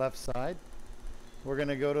L4-5, left side. We're going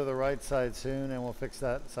to go to the right side soon and we'll fix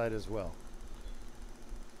that side as well.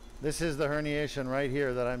 This is the herniation right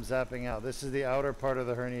here that I'm zapping out. This is the outer part of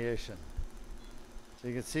the herniation. So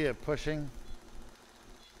you can see it pushing,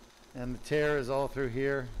 and the tear is all through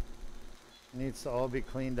here. It needs to all be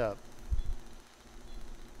cleaned up.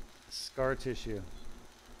 Scar tissue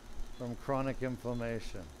from chronic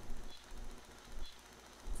inflammation.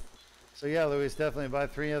 So yeah, Luis, definitely buy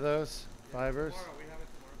 3 of those fibers. Tomorrow, we have it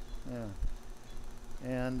tomorrow. Yeah.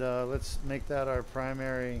 And let's make that our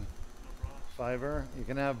primary No problem. fiber. You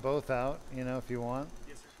can have both out, you know, if you want.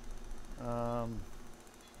 Yes, sir.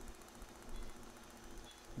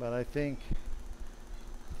 But I think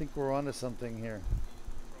we're onto something here.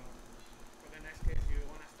 For the next case, you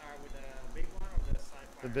want to start with the big one or the side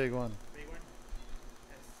fire? The big one. Big one?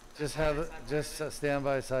 Just That's have fine, it, side just fire.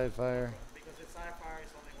 standby side fire. Because the side fire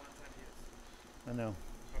is only one time use. I know.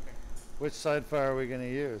 Okay. Which side fire are we going to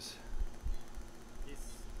use?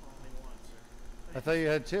 It's only one, sir. I thought you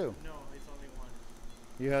had two. No, it's only one.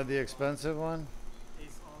 You had the expensive one?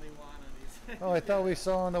 It's only one, and it's. Oh, I thought we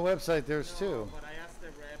saw on the website there's No, two. but I asked the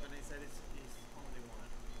rep, and he said it's only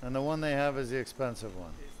one. And the one they have is the expensive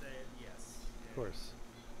one. Is the yes. Of course.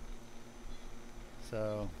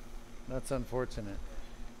 So, that's unfortunate.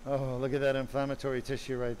 Oh, look at that inflammatory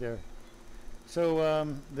tissue right there.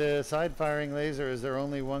 So, the side firing laser, is there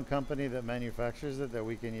only one company that manufactures it that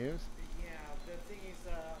we can use? Yeah, the thing is,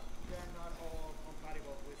 they're not all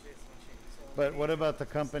compatible with this machine. So But what about the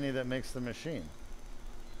company that makes the machine?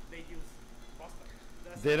 they use Boston.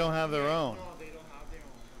 That's They don't have their yeah, own. No, they don't have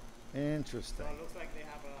their own. No. Interesting. So it looks like they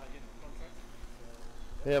have a contract.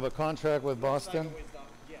 So They have a contract with looks like Boston? always done.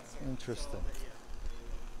 Yes. Sir. Interesting. So,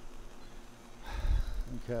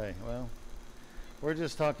 Okay, well, we're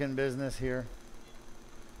just talking business here.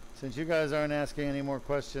 Since you guys aren't asking any more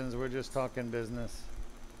questions, we're just talking business.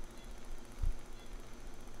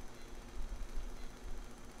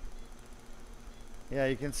 Yeah,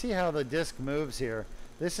 you can see how the disc moves here.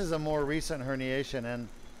 This is a more recent herniation, and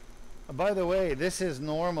by the way, this is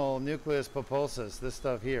normal nucleus pulposus, this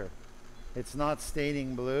stuff here. It's not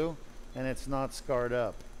staining blue, and it's not scarred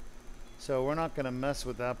up. So we're not going to mess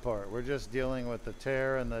with that part. We're just dealing with the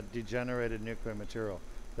tear and the degenerated nuclear material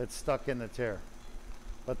that's stuck in the tear.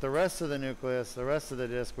 But the rest of the nucleus, the rest of the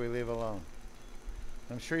disc, we leave alone.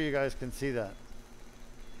 I'm sure you guys can see that.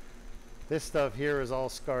 This stuff here is all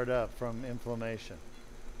scarred up from inflammation.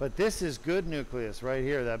 But this is good nucleus right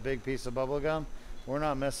here, that big piece of bubble gum. We're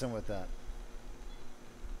not messing with that.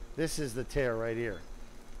 This is the tear right here.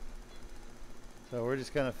 So we're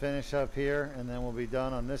just going to finish up here, and then we'll be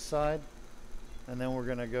done on this side, and then we're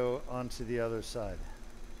going to go onto the other side.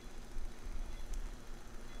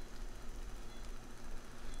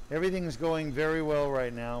 Everything's going very well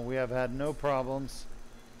right now. We have had no problems.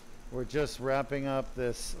 We're just wrapping up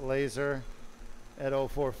this laser at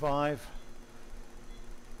L4-5.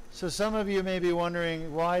 So some of you may be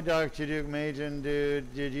wondering, why, Dr. Deuk Majan,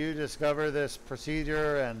 dude, did you discover this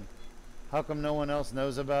procedure, and how come no one else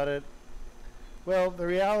knows about it? Well, the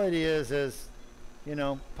reality is, you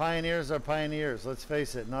know, pioneers are pioneers. Let's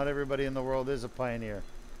face it, not everybody in the world is a pioneer.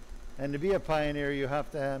 And to be a pioneer, you have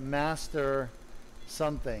to master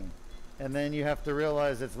something. And then you have to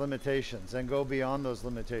realize its limitations and go beyond those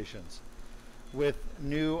limitations with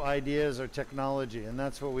new ideas or technology. And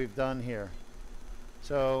that's what we've done here.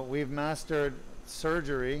 So we've mastered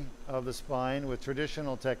surgery of the spine with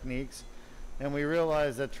traditional techniques. And we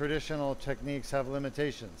realize that traditional techniques have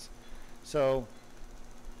limitations. So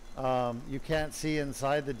you can't see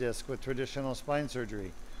inside the disc with traditional spine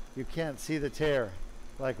surgery. You can't see the tear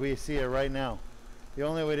like we see it right now. The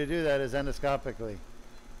only way to do that is endoscopically.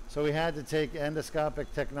 So we had to take endoscopic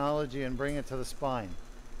technology and bring it to the spine.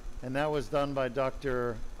 And that was done by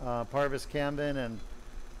Dr. Parvis Kambin and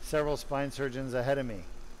several spine surgeons ahead of me.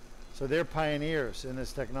 So they're pioneers in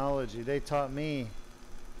this technology. They taught me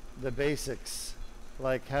the basics,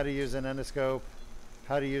 like how to use an endoscope,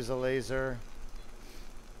 how to use a laser,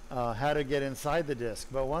 how to get inside the disc.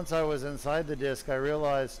 But once I was inside the disc, I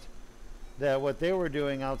realized that what they were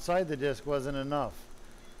doing outside the disc wasn't enough,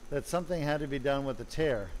 that something had to be done with the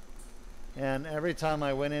tear. And every time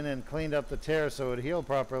I went in and cleaned up the tear so it would heal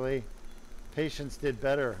properly, patients did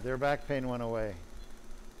better. Their back pain went away.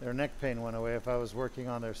 Their neck pain went away if I was working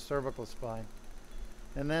on their cervical spine.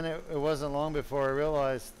 And then it wasn't long before I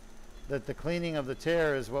realized that the cleaning of the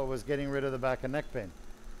tear is what was getting rid of the back and neck pain.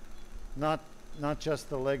 Not just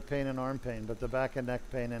the leg pain and arm pain, but the back and neck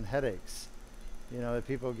pain and headaches, you know, that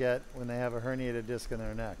people get when they have a herniated disc in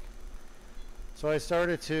their neck. So I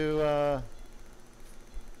started to,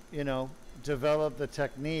 you know, develop the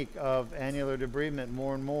technique of annular debridement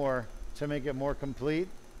more and more to make it more complete.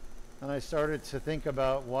 And I started to think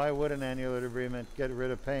about, why would an annular debridement get rid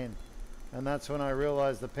of pain? And that's when I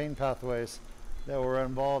realized the pain pathways that were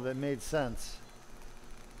involved. It made sense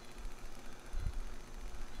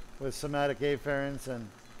with somatic afferents and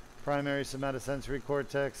primary somatosensory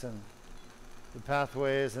cortex and the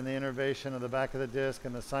pathways and the innervation of the back of the disc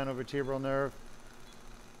and the sinovertebral nerve.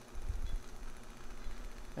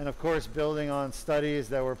 And of course, building on studies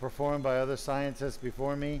that were performed by other scientists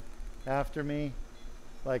before me, after me,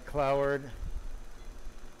 like Cloward,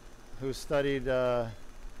 who studied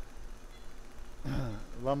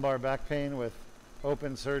lumbar back pain with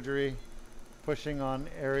open surgery, pushing on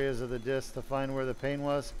areas of the disc to find where the pain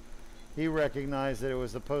was. He recognized that it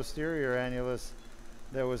was the posterior annulus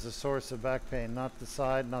that was the source of back pain, not the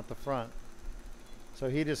side, not the front. So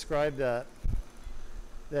he described that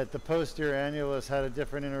the posterior annulus had a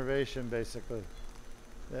different innervation, basically,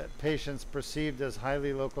 that patients perceived as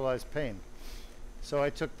highly localized pain. So I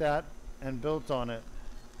took that and built on it,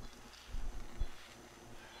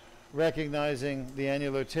 recognizing the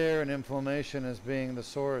annular tear and inflammation as being the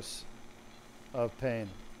source of pain.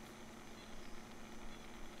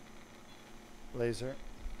 Laser.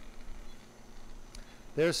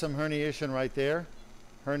 There's some herniation right there,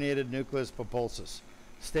 herniated nucleus pulposus.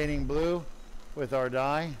 Staining blue with our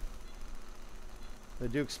dye, the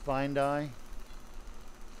Deuk spine dye.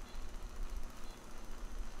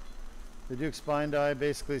 The Deuk spine dye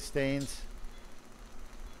basically stains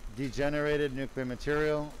degenerated nuclear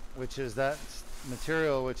material, which is that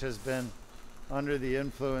material which has been under the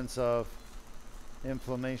influence of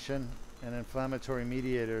inflammation and inflammatory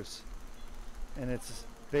mediators, and it's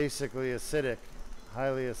basically acidic,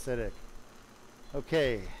 highly acidic.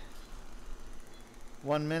 Okay,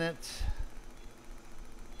 1 minute.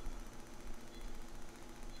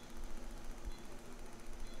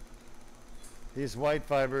 These white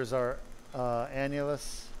fibers are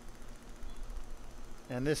annulus,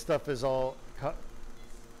 and this stuff is all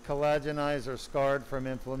collagenized or scarred from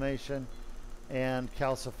inflammation and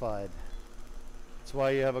calcified. That's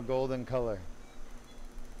why you have a golden color.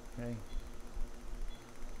 Okay.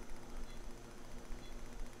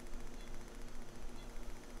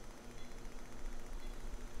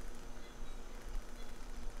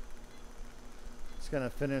 Just going to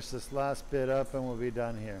finish this last bit up and we'll be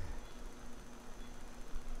done here.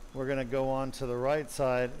 We're going to go on to the right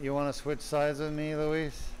side. You want to switch sides with me,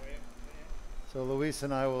 Luis? So Luis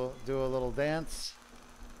and I will do a little dance.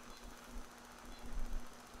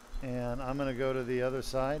 And I'm going to go to the other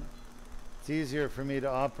side. It's easier for me to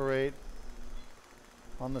operate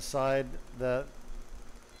on the side that,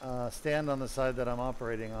 stand on the side that I'm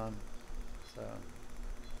operating on. So,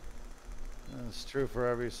 it's true for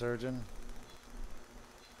every surgeon.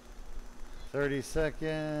 30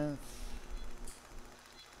 seconds.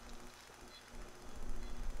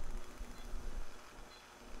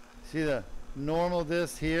 See the normal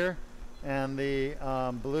disc here, and the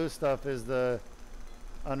blue stuff is the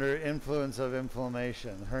under influence of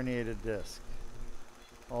inflammation, herniated disc.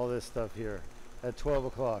 All this stuff here at 12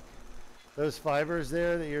 o'clock. Those fibers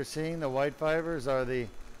there that you're seeing, the white fibers, are the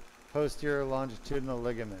posterior longitudinal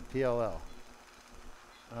ligament, PLL.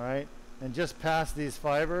 All right, and just past these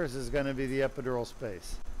fibers is going to be the epidural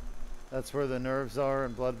space. That's where the nerves are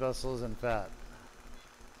and blood vessels and fat.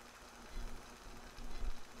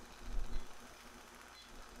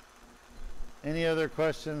 Any other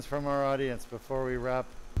questions from our audience before we wrap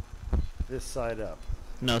this side up?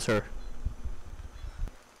 No, sir.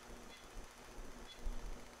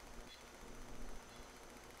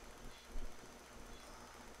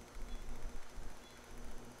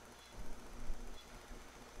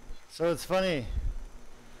 So it's funny.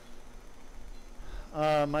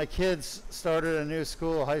 My kids started a new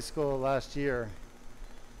school, high school, last year,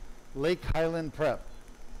 Lake Highland Prep.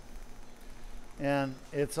 And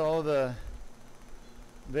it's all the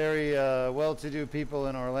very well-to-do people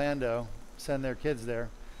in Orlando send their kids there,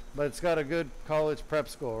 but it's got a good college prep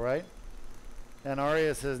school, right? And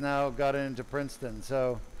Arias has now gotten into Princeton,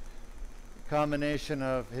 so combination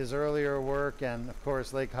of his earlier work and of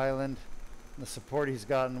course Lake Highland, the support he's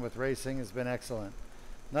gotten with racing has been excellent.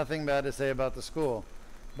 Nothing bad to say about the school,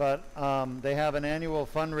 but they have an annual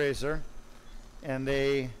fundraiser, and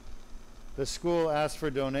the school asked for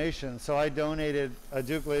donations, so I donated a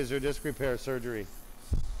Deuk laser disc repair surgery.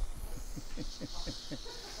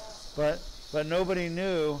 But nobody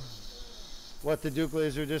knew what the Deuk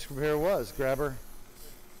laser disc repair was. Grabber.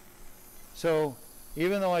 So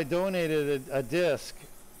even though I donated a disc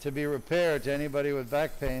to be repaired to anybody with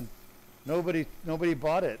back pain, nobody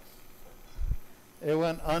bought it. It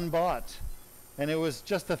went unbought, and it was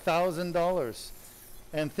just $1,000.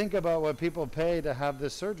 And think about what people pay to have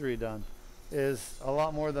this surgery done is a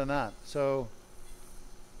lot more than that. So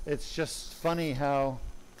it's just funny how,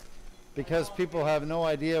 because people have no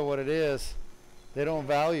idea what it is, they don't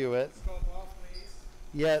value it.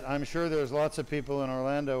 Yet I'm sure there's lots of people in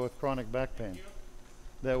Orlando with chronic back pain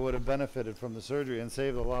that would have benefited from the surgery and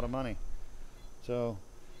saved a lot of money. So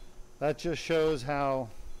that just shows how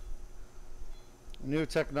new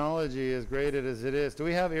technology, as great as it is. Do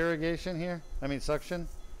we have irrigation here? I mean suction?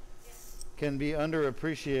 Yes. Can be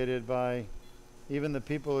underappreciated by even the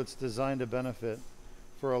people it's designed to benefit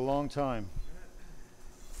for a long time.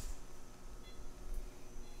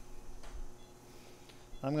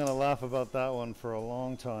 I'm going to laugh about that one for a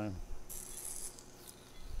long time.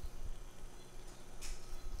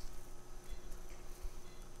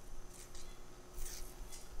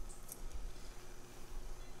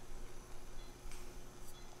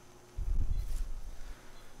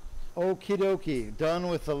 Okie dokie, done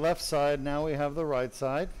with the left side, now we have the right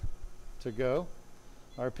side. to go.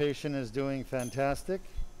 Our patient is doing fantastic.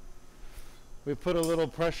 We put a little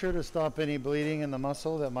pressure to stop any bleeding in the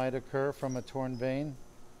muscle that might occur from a torn vein.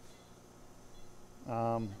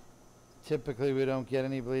 Typically we don't get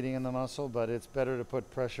any bleeding in the muscle, but it's better to put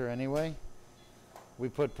pressure anyway. We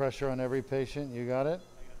put pressure on every patient. You got it?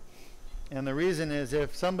 And the reason is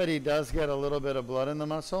if somebody does get a little bit of blood in the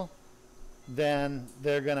muscle, then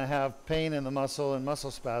they're going to have pain in the muscle and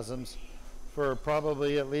muscle spasms for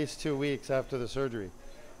probably at least 2 weeks after the surgery.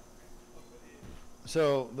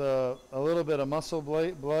 So a little bit of muscle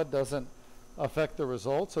blood doesn't affect the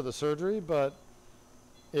results of the surgery, but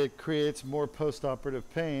it creates more post-operative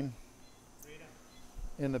pain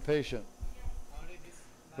in the patient,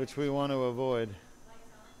 which we want to avoid.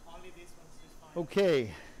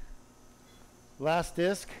 Okay, last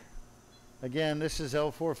disc. Again, this is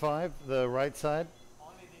L4-5, the right side.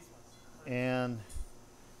 And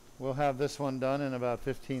we'll have this one done in about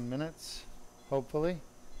 15 minutes, hopefully.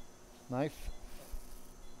 Knife.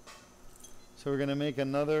 So we're going to make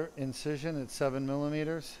another incision at 7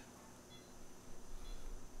 millimeters.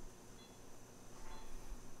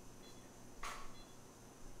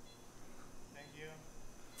 Thank you.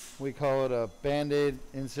 We call it a Band-Aid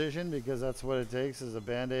incision because that's what it takes, is a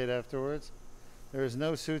Band-Aid afterwards. There's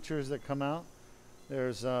no sutures that come out.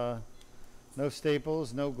 There's no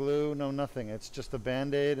staples, no glue, no nothing. It's just a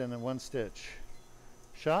Band-Aid and then one stitch.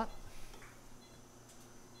 Shot.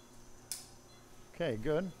 Okay,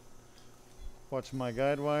 good. Watch my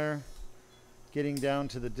guide wire getting down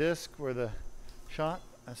to the disc where the shot.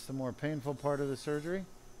 That's the more painful part of the surgery.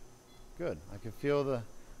 Good. I can feel the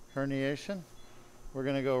herniation. We're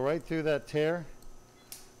going to go right through that tear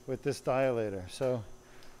with this dilator. So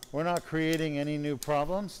we're not creating any new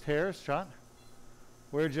problems. Tears, shot.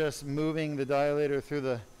 We're just moving the dilator through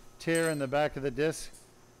the tear in the back of the disc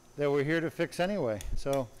that we're here to fix anyway.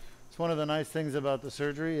 So it's one of the nice things about the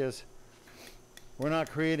surgery is we're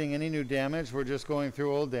not creating any new damage. We're just going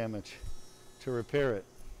through old damage to repair it.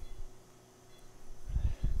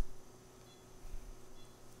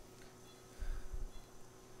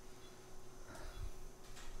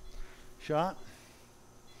 Shot.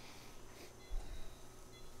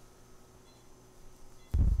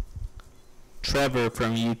 Trevor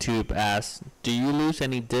from YouTube asks, do you lose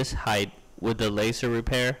any disc height with the laser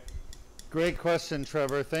repair? Great question,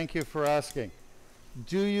 Trevor. Thank you for asking.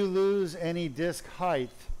 Do you lose any disc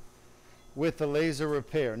height with the laser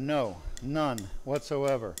repair? No, none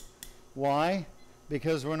whatsoever. Why?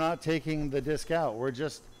 Because we're not taking the disc out. We're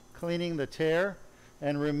just cleaning the tear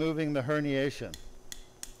and removing the herniation.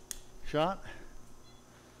 Shot.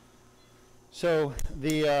 So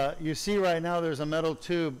you see right now there's a metal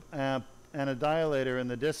tube and a dilator in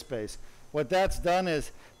the disc space. What that's done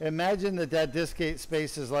is, imagine that disc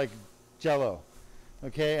space is like Jello.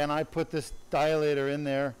 Okay, and I put this dilator in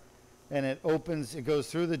there and it opens, it goes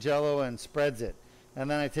through the Jello and spreads it. And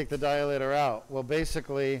then I take the dilator out. Well,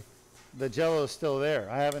 basically, the Jello is still there.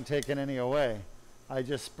 I haven't taken any away. I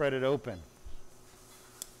just spread it open.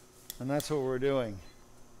 And that's what we're doing.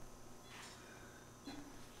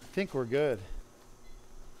 I think we're good.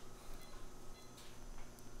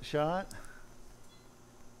 Shot.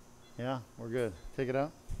 Yeah, we're good. Take it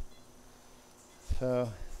out.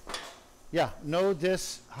 So, yeah, no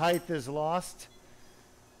disc height is lost.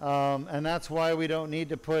 And that's why we don't need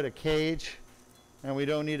to put a cage and we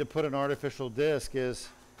don't need to put an artificial disc, is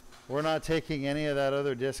we're not taking any of that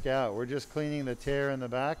other disc out. We're just cleaning the tear in the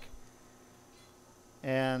back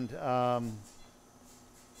and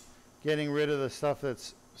getting rid of the stuff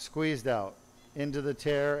that's squeezed out into the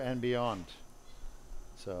tear and beyond.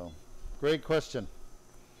 So, great question.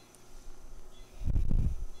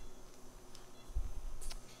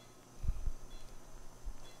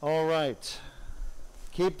 All right.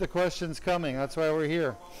 Keep the questions coming. That's why we're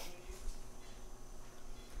here.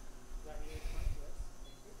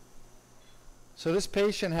 So this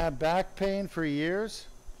patient had back pain for years.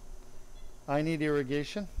 I need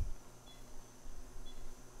irrigation.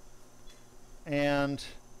 And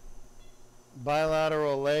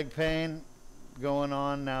bilateral leg pain going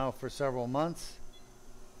on now for several months.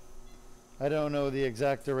 I don't know the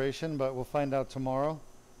exact duration, but we'll find out tomorrow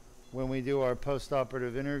when we do our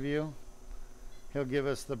post-operative interview. He'll give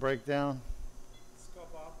us the breakdown. Scope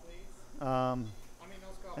off, please. No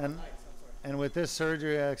scope. and- Lights, I'm sorry. And with this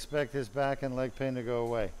surgery, I expect his back and leg pain to go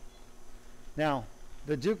away. Now,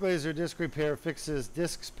 the Deuk laser disc repair fixes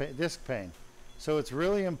disc pain. So it's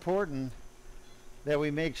really important that we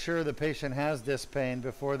make sure the patient has disc pain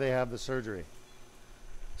before they have the surgery.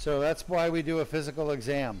 So that's why we do a physical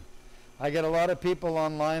exam. I get a lot of people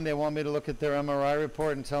online, they want me to look at their MRI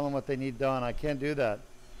report and tell them what they need done. I can't do that.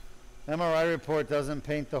 MRI report doesn't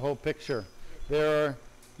paint the whole picture. There are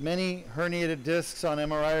many herniated discs on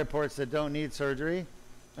MRI reports that don't need surgery,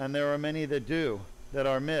 and there are many that do, that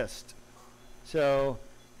are missed. So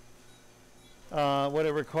what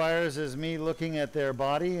it requires is me looking at their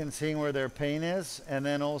body and seeing where their pain is, and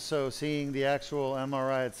then also seeing the actual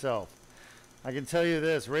MRI itself. I can tell you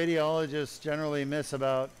this, radiologists generally miss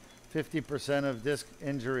about 50% of disc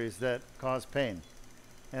injuries that cause pain.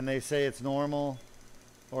 And they say it's normal,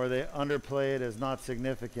 or they underplay it as not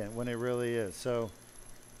significant when it really is. So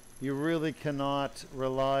you really cannot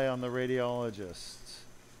rely on the radiologists.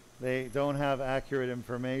 They don't have accurate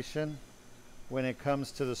information when it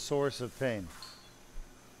comes to the source of pain.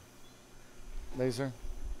 Laser?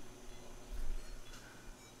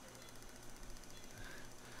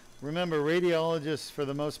 Remember, radiologists, for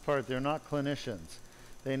the most part, they're not clinicians.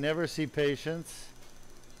 They never see patients.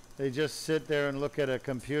 They just sit there and look at a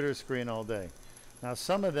computer screen all day. Now,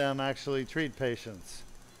 some of them actually treat patients,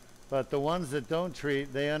 but the ones that don't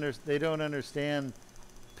treat, they don't understand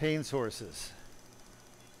pain sources.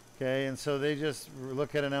 Okay, and so they just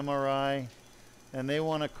look at an MRI, and they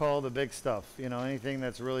want to call the big stuff, you know, anything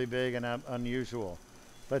that's really big and unusual.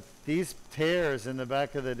 But these tears in the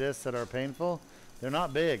back of the disc that are painful, they're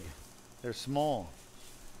not big, they're small.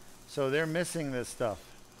 So they're missing this stuff.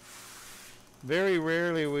 Very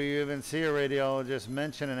rarely will you even see a radiologist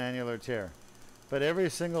mention an annular tear. But every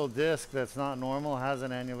single disc that's not normal has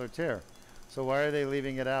an annular tear. So why are they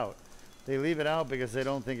leaving it out? They leave it out because they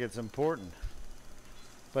don't think it's important.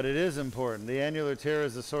 But it is important. The annular tear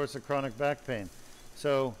is the source of chronic back pain.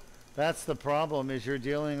 So that's the problem, is you're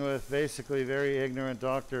dealing with basically very ignorant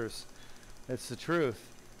doctors. It's the truth.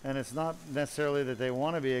 And it's not necessarily that they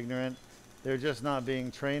want to be ignorant. They're just not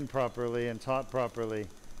being trained properly and taught properly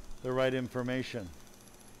the right information.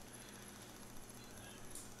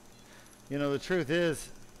 You know, the truth is,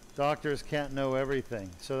 doctors can't know everything.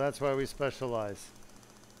 So that's why we specialize.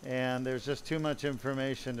 And there's just too much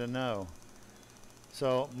information to know.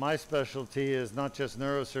 So my specialty is not just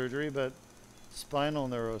neurosurgery, but spinal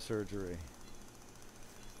neurosurgery.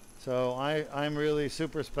 So I'm really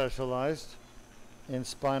super specialized in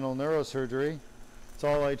spinal neurosurgery. It's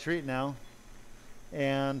all I treat now.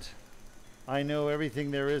 And I know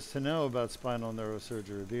everything there is to know about spinal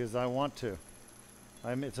neurosurgery because I want to.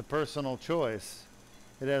 It's a personal choice.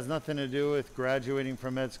 It has nothing to do with graduating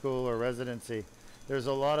from med school or residency. There's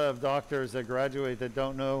a lot of doctors that graduate that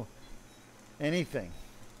don't know anything,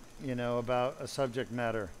 you know, about a subject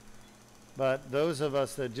matter. But those of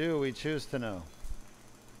us that do, we choose to know.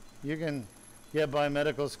 You can get by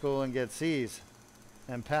medical school and get C's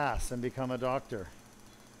and pass and become a doctor.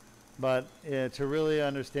 But to really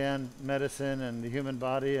understand medicine and the human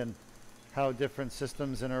body and how different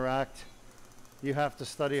systems interact, you have to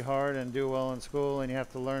study hard and do well in school, and you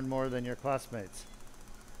have to learn more than your classmates.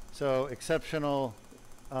 So exceptional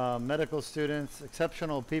medical students,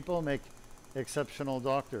 exceptional people make exceptional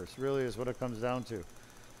doctors, really is what it comes down to.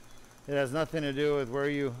 It has nothing to do with where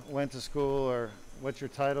you went to school or what your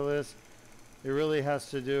title is. It really has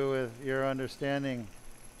to do with your understanding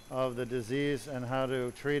of the disease and how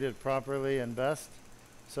to treat it properly and best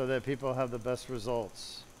so that people have the best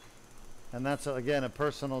results. And that's, again, a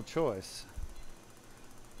personal choice.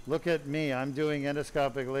 Look at me. I'm doing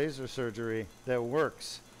endoscopic laser surgery that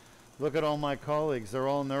works. Look at all my colleagues. They're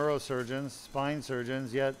all neurosurgeons, spine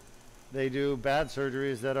surgeons, yet they do bad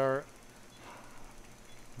surgeries that are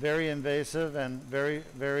very invasive, and very,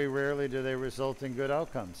 very rarely do they result in good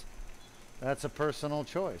outcomes. That's a personal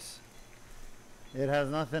choice. It has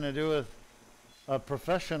nothing to do with a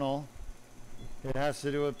professional. It has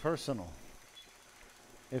to do with personal.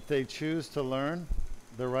 If they choose to learn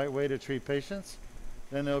the right way to treat patients,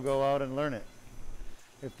 then they'll go out and learn it.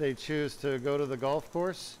 If they choose to go to the golf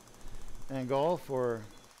course and golf, or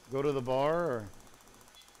go to the bar, or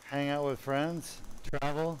hang out with friends,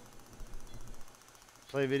 travel,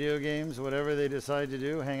 play video games, whatever they decide to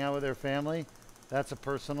do, hang out with their family, that's a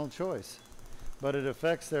personal choice. But it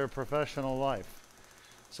affects their professional life.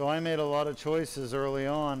 So I made a lot of choices early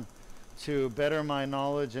on to better my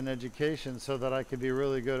knowledge and education so that I could be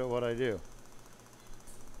really good at what I do.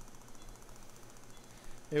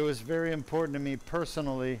 It was very important to me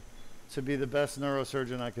personally to be the best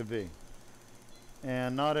neurosurgeon I could be.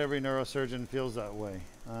 And not every neurosurgeon feels that way,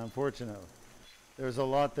 unfortunately. There's a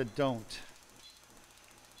lot that don't.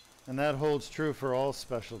 And that holds true for all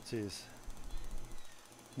specialties.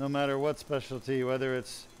 No matter what specialty, whether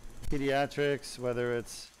it's pediatrics, whether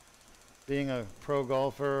it's being a pro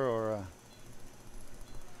golfer or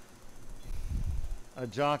a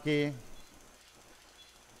jockey,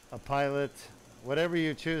 a pilot, whatever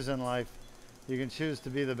you choose in life, You can choose to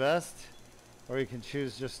be the best, or you can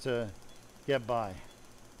choose just to get by.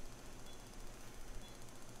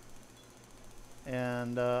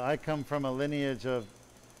 And I come from a lineage of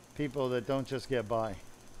people that don't just get by.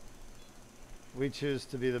 We choose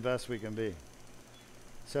to be the best we can be.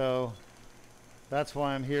 So that's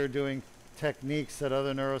why I'm here doing techniques that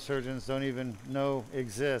other neurosurgeons don't even know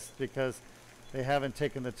exist, because they haven't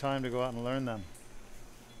taken the time to go out and learn them.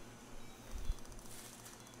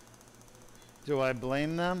 Do I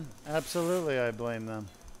blame them? Absolutely, I blame them.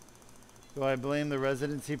 Do I blame the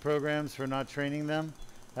residency programs for not training them?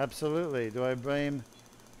 Absolutely. Do I blame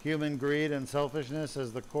human greed and selfishness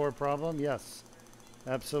as the core problem? Yes,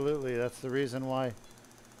 absolutely. That's the reason why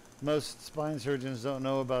most spine surgeons don't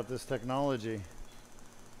know about this technology.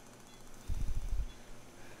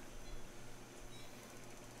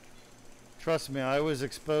 Trust me, I was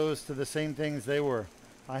exposed to the same things they were.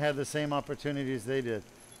 I had the same opportunities they did.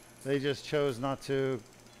 They just chose not to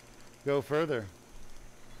go further.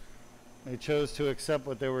 They chose to accept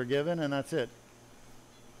what they were given, and that's it.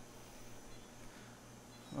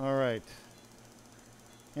 All right.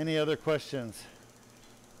 Any other questions?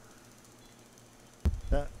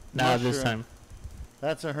 Not this time.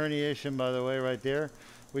 That's a herniation, by the way, right there.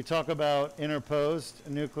 We talk about interposed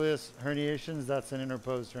nucleus herniations. That's an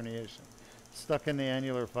interposed herniation. Stuck in the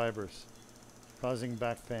annular fibers, causing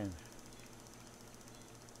back pain.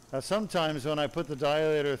 Now, sometimes when I put the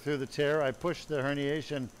dilator through the tear, I push the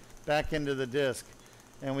herniation back into the disc,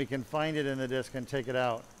 and we can find it in the disc and take it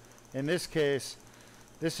out. In this case,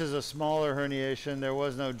 this is a smaller herniation. There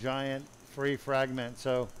was no giant free fragment,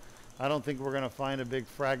 so I don't think we're going to find a big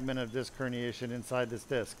fragment of disc herniation inside this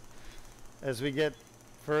disc. As we get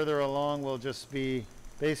further along, we'll just be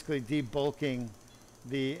basically debulking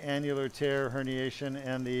the annular tear herniation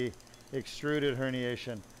and the extruded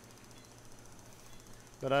herniation.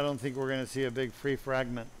 But I don't think we're going to see a big free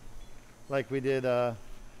fragment like we did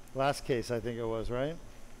last case, I think it was, right?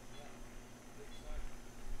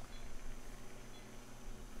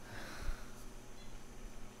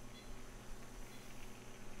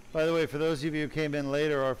 By the way, for those of you who came in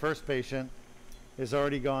later, our first patient is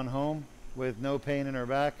already gone home with no pain in her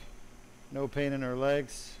back, no pain in her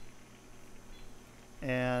legs,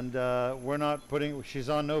 and she's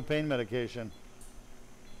on no pain medication,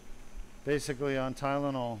 basically on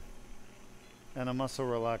Tylenol and a muscle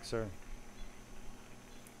relaxer.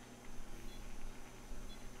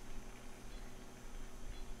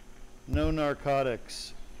 No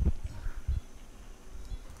narcotics.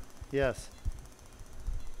 Yes.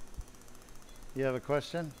 You have a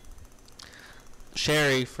question?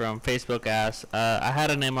 Sherry from Facebook asked, I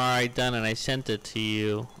had an MRI done and I sent it to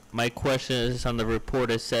you. My question is on the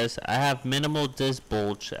report. It says, I have minimal disc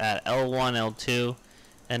bulge at L1, L2,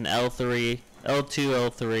 and L2,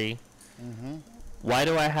 L3. Mm-hmm. Why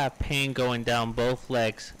do I have pain going down both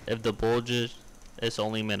legs if the bulge is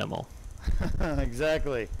only minimal?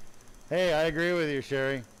 Exactly. Hey, I agree with you,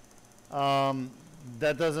 Sherry.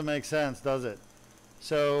 That doesn't make sense, does it?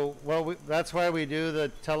 So, well, that's why we do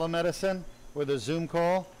the telemedicine with a Zoom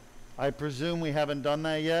call. I presume we haven't done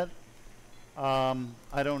that yet.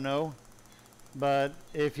 I don't know. But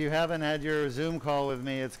if you haven't had your Zoom call with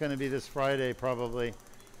me, it's going to be this Friday probably.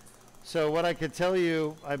 So what I could tell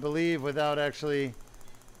you, I believe, without actually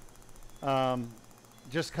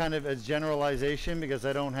just kind of a generalization, because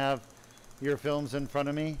I don't have your films in front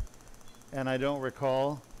of me, and I don't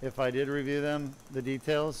recall if I did review them, the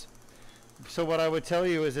details. So what I would tell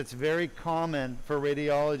you is it's very common for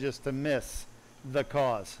radiologists to miss the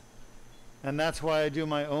cause. And that's why I do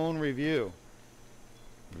my own review.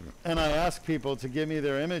 And I ask people to give me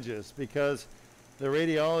their images, because the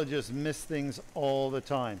radiologists miss things all the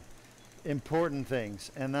time. Important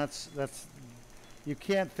things. And that's you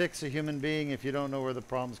can't fix a human being if you don't know where the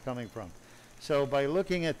problem's coming from. So by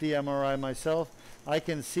looking at the MRI myself, I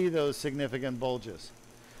can see those significant bulges.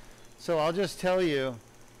 So I'll just tell you,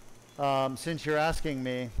 since you're asking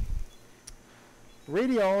me,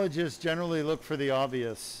 radiologists generally look for the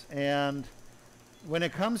obvious. And when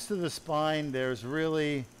it comes to the spine, there's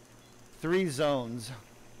really 3 zones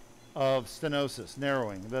of stenosis,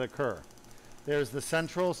 narrowing, that occur. There's the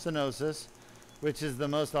central stenosis, which is the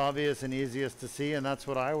most obvious and easiest to see, and that's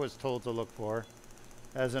what I was told to look for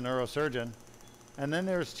as a neurosurgeon. And then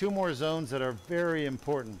there's 2 more zones that are very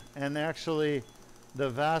important. And actually, the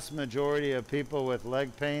vast majority of people with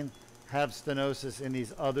leg pain have stenosis in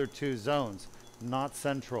these other 2 zones, not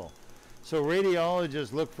central. So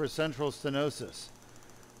radiologists look for central stenosis.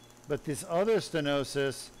 But this other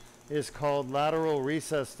stenosis is called lateral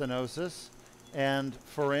recess stenosis and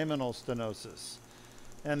foraminal stenosis.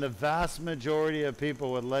 And the vast majority of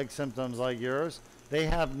people with leg symptoms like yours, they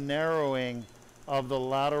have narrowing of the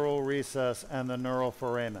lateral recess and the neural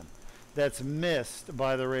foramen. That's missed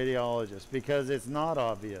by the radiologist because it's not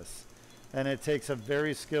obvious. And it takes a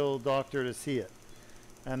very skilled doctor to see it.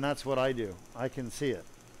 And that's what I do. I can see it.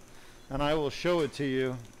 And I will show it to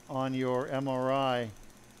you on your MRI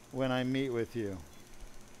when I meet with you.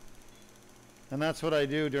 And that's what I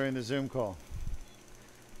do during the Zoom call.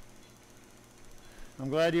 I'm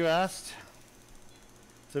glad you asked.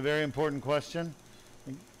 It's a very important question.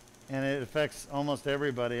 And it affects almost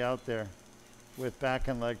everybody out there with back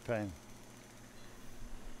and leg pain.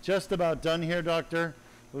 Just about done here, doctor.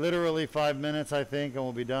 Literally 5 minutes, I think, and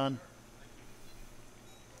we'll be done.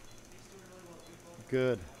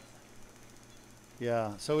 Good.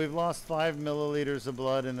 Yeah, so we've lost 5 milliliters of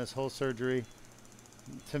blood in this whole surgery.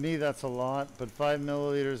 To me, that's a lot, but 5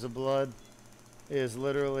 milliliters of blood is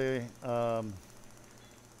literally,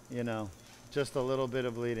 you know, just a little bit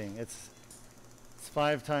of bleeding. It's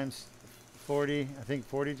 5 times 40, I think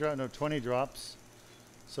 40 drops, no, 20 drops.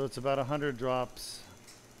 So it's about 100 drops.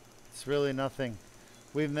 It's really nothing.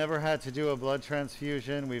 We've never had to do a blood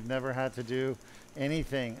transfusion. We've never had to do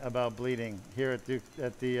anything about bleeding here at Deuk,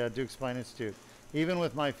 at the Deuk Spine Institute. Even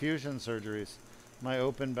with my fusion surgeries, my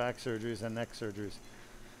open back surgeries and neck surgeries.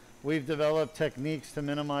 We've developed techniques to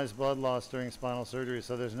minimize blood loss during spinal surgery,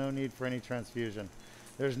 so there's no need for any transfusion.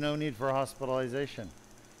 There's no need for hospitalization.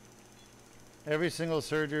 Every single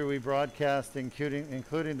surgery we broadcast,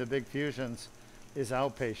 including the big fusions, is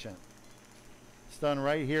outpatient. It's done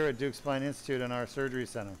right here at Deuk Spine Institute in our surgery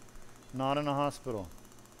center, not in a hospital.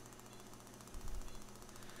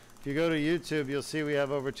 If you go to YouTube, you'll see we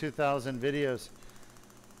have over 2,000 videos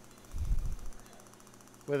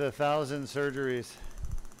with 1,000 surgeries,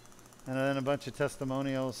 and then a bunch of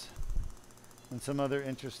testimonials and some other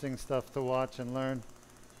interesting stuff to watch and learn.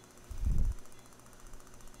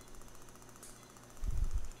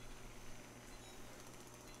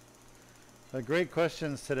 Great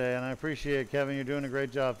questions today, and I appreciate, Kevin, you're doing a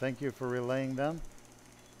great job. Thank you for relaying them.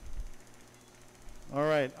 All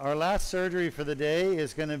right, our last surgery for the day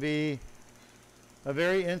is going to be a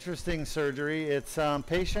very interesting surgery. It's a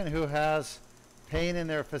patient who has pain in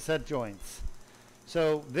their facet joints.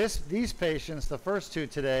 So these patients, the first two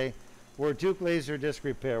today, were Deuk laser disc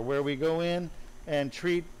repair, where we go in and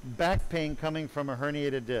treat back pain coming from a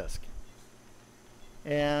herniated disc.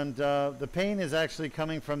 And the pain is actually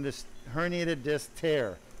coming from this herniated disc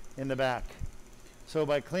tear in the back. So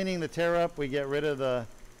by cleaning the tear up, we get rid of the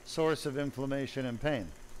source of inflammation and pain.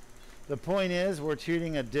 The point is, we're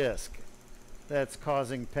treating a disc that's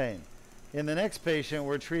causing pain. In the next patient,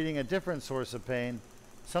 we're treating a different source of pain,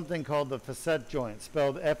 something called the facet joint,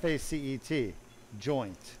 spelled F-A-C-E-T,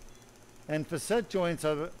 joint. And facet joints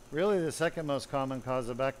are really the second most common cause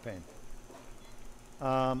of back pain.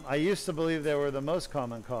 I used to believe they were the most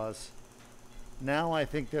common cause. Now I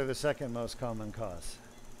think they're the second most common cause.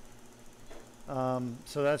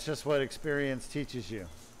 So that's just what experience teaches you.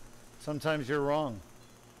 Sometimes you're wrong.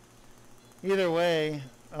 Either way,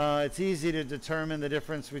 it's easy to determine the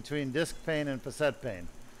difference between disc pain and facet pain.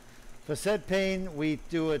 Facet pain, we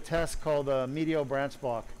do a test called a medial branch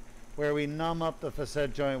block, where we numb up the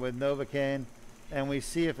facet joint with Novocaine, and we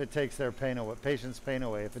see if it takes their pain away, patient's pain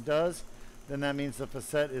away. If it does, then that means the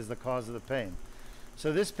facet is the cause of the pain.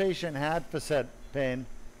 So this patient had facet pain,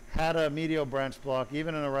 had a medial branch block.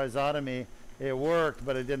 Even in a rhizotomy, it worked,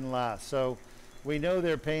 but it didn't last. So we know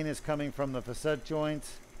their pain is coming from the facet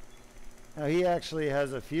joints. Now he actually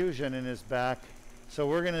has a fusion in his back, so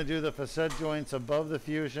we're going to do the facet joints above the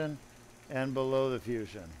fusion and below the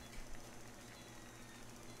fusion,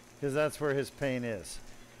 because that's where his pain is.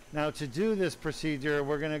 Now to do this procedure,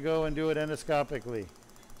 we're going to go and do it endoscopically.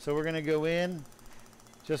 So we're going to go in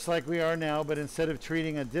just like we are now, but instead of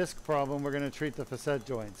treating a disc problem, we're going to treat the facet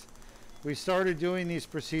joints. We started doing these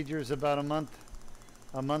procedures about a month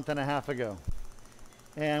and a half ago.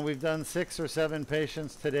 And we've done 6 or 7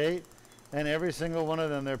 patients to date, and every single one of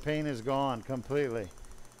them, their pain is gone completely.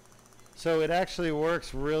 So it actually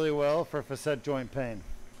works really well for facet joint pain.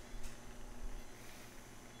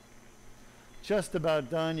 Just about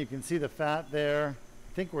done. You can see the fat there.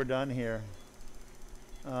 I think we're done here.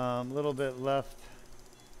 A little bit left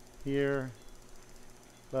here,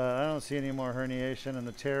 but I don't see any more herniation, and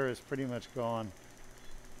the tear is pretty much gone.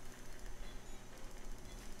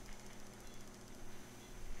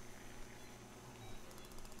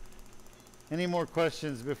 Any more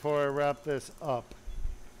questions before I wrap this up?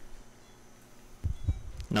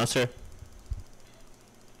 No, sir.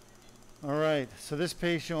 All right, so this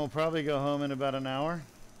patient will probably go home in about an hour.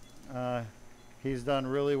 He's done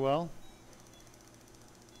really well.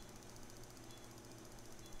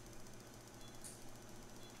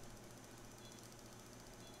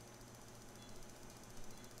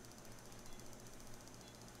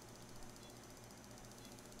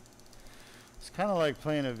 It's kind of like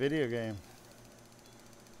playing a video game.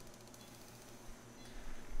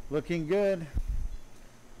 Looking good.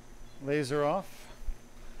 Laser off.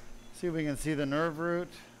 See if we can see the nerve root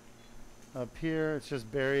up here. It's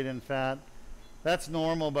just buried in fat. That's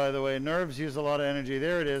normal, by the way. Nerves use a lot of energy.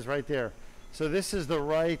 There it is, right there. So this is the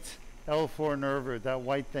right L4 nerve root, that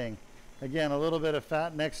white thing. Again, a little bit of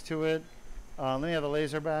fat next to it. Let me have the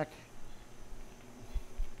laser back.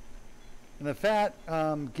 And the fat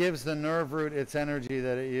gives the nerve root its energy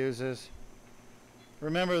that it uses.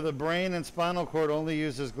 Remember, the brain and spinal cord only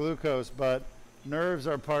uses glucose, but nerves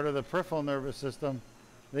are part of the peripheral nervous system.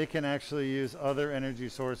 They can actually use other energy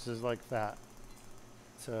sources like fat.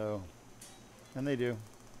 So, and they do.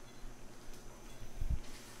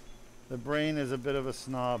 The brain is a bit of a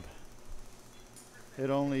snob. It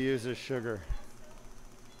only uses sugar.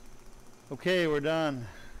 Okay, we're done.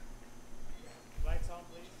 Lights on,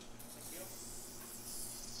 please. Thank you.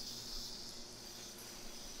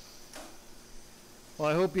 Well,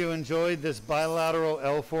 I hope you enjoyed this bilateral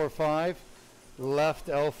L4-5, left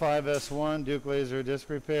L5-S1 Deuk laser disc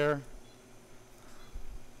repair.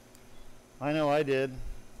 I know I did,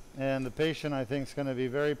 and the patient I think is going to be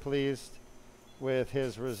very pleased with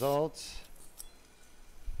his results.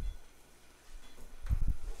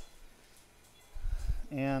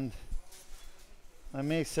 And I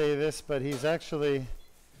may say this, but he's actually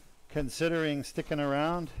considering sticking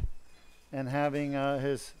around and having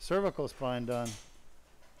his cervical spine done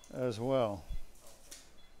as well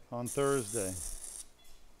on Thursday,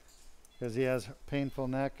 because he has painful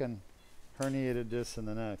neck and herniated discs in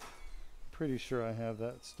the neck. Pretty sure I have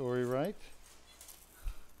that story right.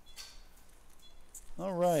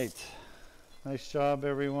 All right. Nice job,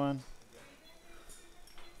 everyone.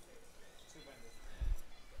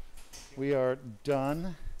 We are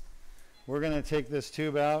done. We're going to take this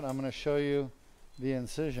tube out. I'm going to show you the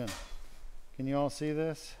incision. Can you all see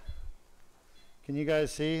this? Can you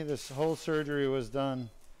guys see? This whole surgery was done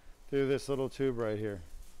through this little tube right here.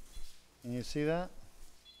 Can you see that?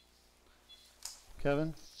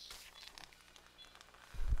 Kevin?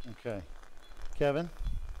 Okay. Kevin?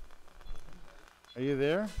 Are you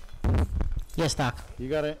there? Yes, Doc. You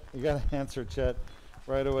gotta answer Chet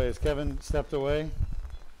right away. Is Kevin stepped away?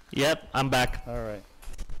 Yep, I'm back. All right.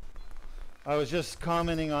 I was just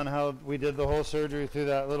commenting on how we did the whole surgery through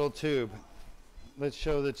that little tube. Let's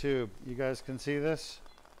show the tube. You guys can see this?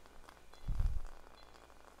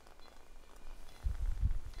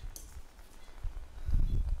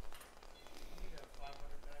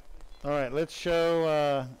 All right, let's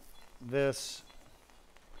show this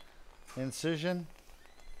incision.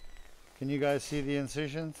 Can you guys see the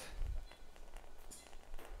incisions?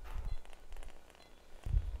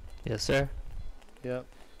 Yes, sir. Yep.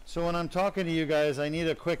 So when I'm talking to you guys, I need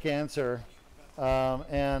a quick answer.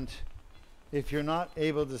 And if you're not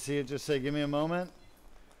able to see it, just say, give me a moment.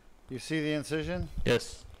 You see the incision?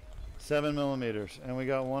 Yes. 7 millimeters. And we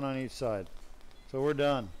got one on each side. So we're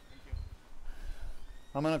done.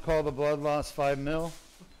 I'm going to call the blood loss 5 mil.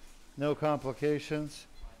 No complications.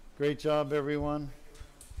 Great job, everyone.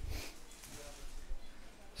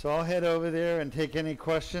 So I'll head over there and take any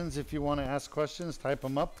questions. If you want to ask questions, type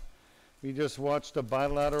them up. We just watched a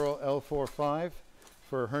bilateral L4-5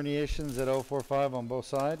 for herniations at L4-5 on both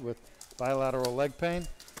sides with bilateral leg pain,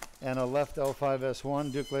 and a left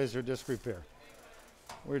L5-S1 Deuk laser disc repair.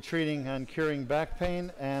 We're treating and curing back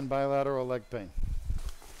pain and bilateral leg pain.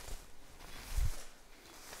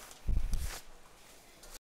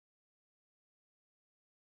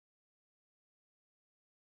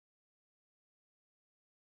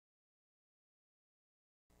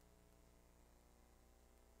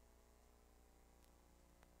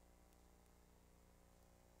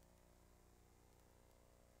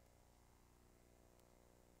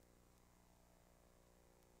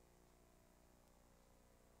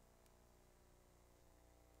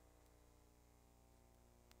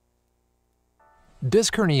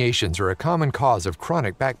 Disc herniations are a common cause of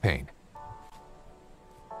chronic back pain.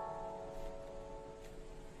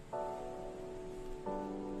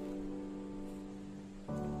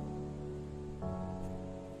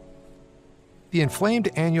 The inflamed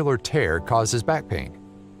annular tear causes back pain.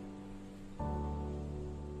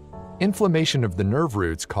 Inflammation of the nerve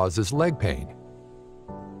roots causes leg pain.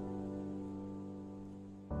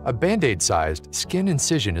 A Band-Aid-sized skin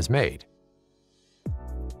incision is made.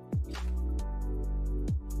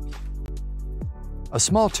 A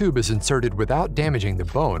small tube is inserted without damaging the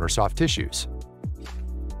bone or soft tissues.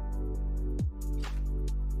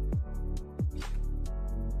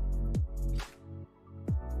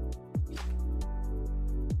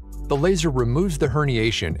 The laser removes the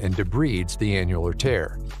herniation and debrides the annular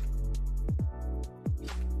tear.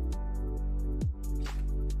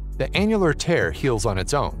 the annular tear heals on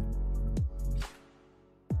its own.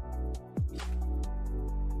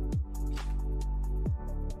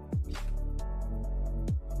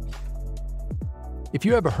 If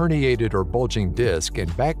you have a herniated or bulging disc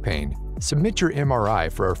and back pain, submit your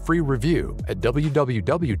MRI for a free review at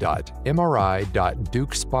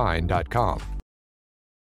www.mri.deukspine.com.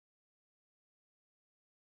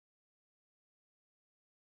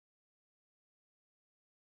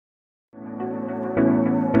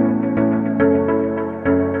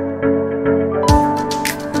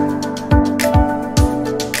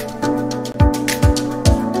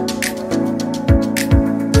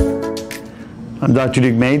 I'm Dr.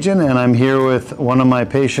 Deuk Majan, and I'm here with one of my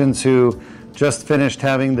patients who just finished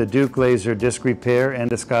having the Deuk laser disc repair,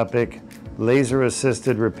 endoscopic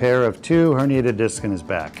laser-assisted repair of 2 herniated discs in his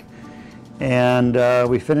back. And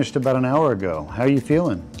we finished about an hour ago. How are you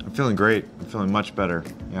feeling? I'm feeling great. I'm feeling much better.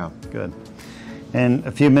 Yeah. Good. And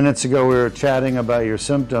a few minutes ago we were chatting about your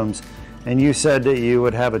symptoms, and you said that you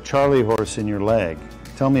would have a Charlie horse in your leg.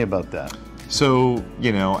 Tell me about that. So,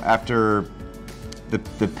 you know, after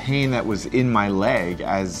the pain that was in my leg,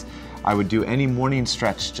 as I would do any morning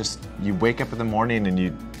stretch, just you wake up in the morning and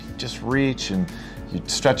you just reach and you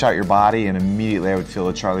stretch out your body, and immediately I would feel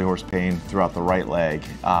a Charlie horse pain throughout the right leg,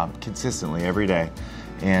 consistently every day.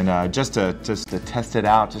 And just to test it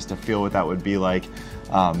out, just to feel what that would be like,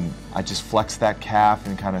 I just flexed that calf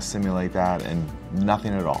and kind of simulate that, and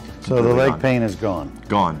nothing at all. So the leg pain is gone?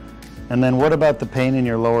 Gone. And then what about the pain in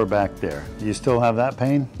your lower back there? Do you still have that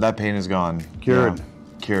pain? That pain is gone. Cured? Yeah,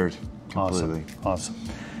 cured completely. Awesome.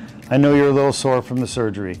 I know you're a little sore from the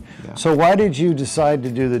surgery. Yeah. So why did you decide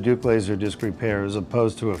to do the Deuk laser disc repair as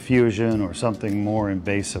opposed to a fusion or something more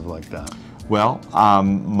invasive like that? Well,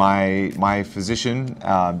 my physician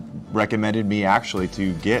recommended me actually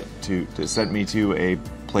to send me to a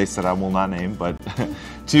place that I will not name, but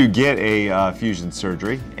to get a fusion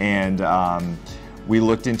surgery. And we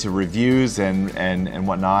looked into reviews and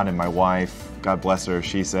whatnot, and my wife, God bless her,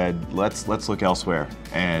 she said, let's look elsewhere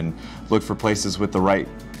and look for places with the right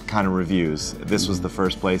kind of reviews. This was the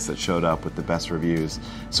first place that showed up with the best reviews.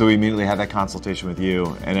 So we immediately had that consultation with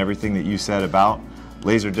you, and everything that you said about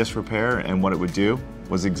laser disc repair and what it would do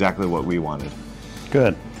was exactly what we wanted.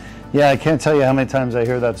 Good. Yeah, I can't tell you how many times I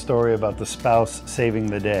hear that story about the spouse saving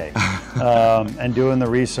the day and doing the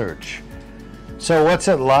research. So what's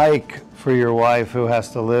it like for your wife who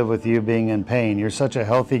has to live with you being in pain? You're such a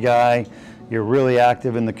healthy guy, you're really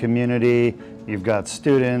active in the community, you've got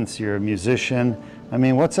students, you're a musician. I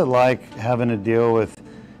mean, what's it like having to deal with,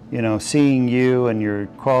 you know, seeing you and your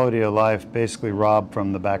quality of life basically robbed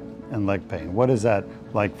from the back and leg pain? What is that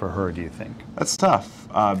like for her, do you think? That's tough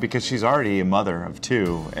because she's already a mother of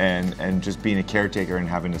 2, and just being a caretaker and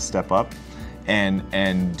having to step up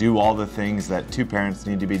and do all the things that 2 parents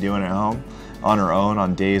need to be doing at home on her own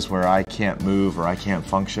on days where I can't move or I can't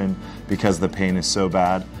function because the pain is so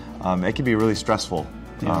bad. It can be really stressful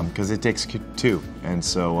because it takes 2. And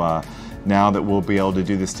so now that we'll be able to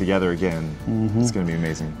do this together again, it's going to be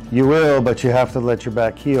amazing. You will, but you have to let your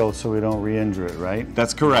back heal so we don't re-injure it, right?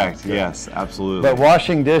 That's correct. Yes, absolutely. But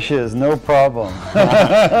washing dishes, no problem.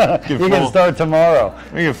 You can start tomorrow.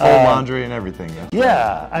 We can fold laundry and everything.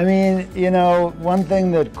 Yeah, I mean, you know, one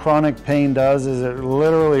thing that chronic pain does is it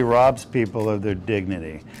literally robs people of their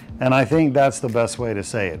dignity. And I think that's the best way to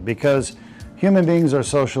say it, because human beings are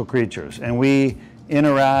social creatures, and we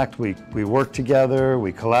interact, we work together,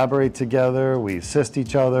 we collaborate together, we assist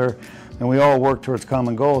each other, and we all work towards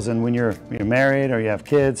common goals. And when you're married or you have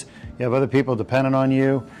kids, you have other people dependent on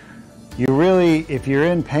you, you really, if you're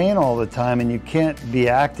in pain all the time and you can't be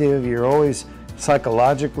active, you're always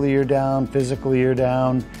psychologically you're down, physically you're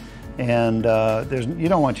down, and you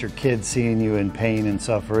don't want your kids seeing you in pain and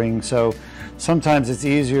suffering. So sometimes it's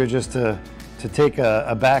easier just to take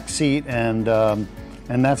a back seat, and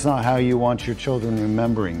that's not how you want your children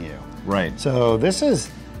remembering you. Right. So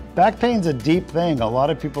back pain's a deep thing. A lot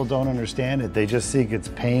of people don't understand it. They just think it's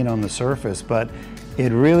pain on the surface, but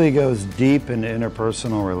it really goes deep into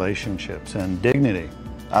interpersonal relationships and dignity.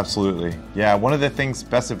 Absolutely. Yeah, one of the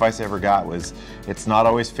best advice I ever got was it's not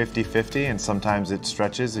always 50-50, and sometimes it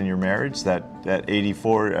stretches in your marriage, that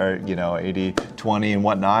 80-40, 80-20 and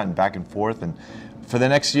whatnot, and back and forth. And for the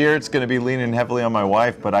next year, it's going to be leaning heavily on my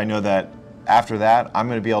wife, but I know that after that, I'm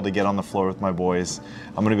going to be able to get on the floor with my boys.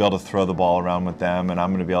 I'm going to be able to throw the ball around with them, and I'm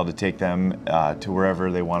going to be able to take them to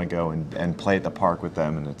wherever they want to go and play at the park with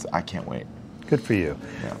them, and I can't wait. Good for you.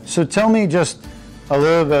 Yeah. So tell me just a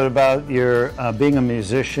little bit about your being a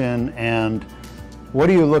musician and What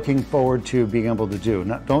are you looking forward to being able to do?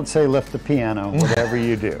 Don't say lift the piano, whatever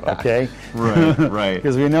you do, okay? Right, right.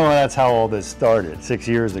 Because we know that's how all this started 6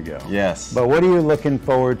 years ago. Yes. But what are you looking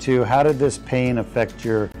forward to? How did this pain affect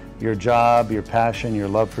your job, your passion, your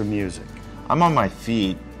love for music? I'm on my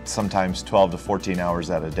feet sometimes 12 to 14 hours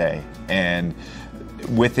at a day, and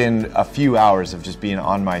within a few hours of just being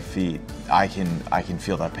on my feet, I can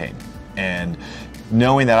feel that pain. And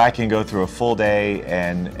knowing that I can go through a full day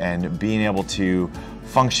and being able to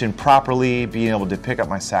function properly, being able to pick up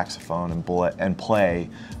my saxophone and play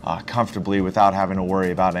comfortably without having to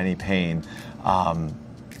worry about any pain,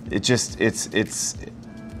 it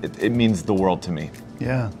means the world to me.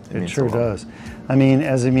 Yeah, it sure does. I mean,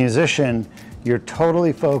 as a musician, you're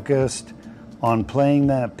totally focused on playing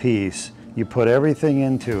that piece. You put everything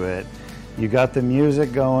into it. You got the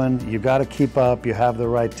music going. You got to keep up. You have the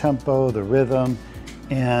right tempo, the rhythm,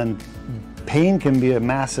 and pain can be a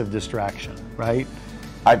massive distraction, right?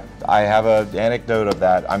 I have an anecdote of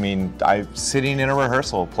that. I mean, I'm sitting in a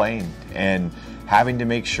rehearsal playing and having to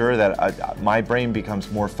make sure that my brain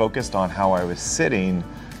becomes more focused on how I was sitting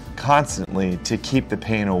constantly to keep the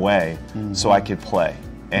pain away, so I could play.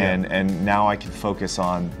 And now I can focus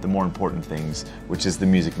on the more important things, which is the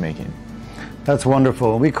music making. That's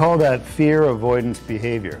wonderful. We call that fear avoidance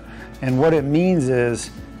behavior. And what it means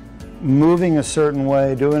is moving a certain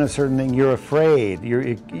way, doing a certain thing, you're afraid.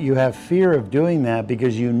 You have fear of doing that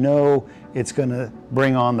because you know it's going to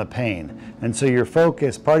bring on the pain. And so you're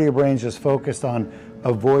focused, part of your brain's just focused on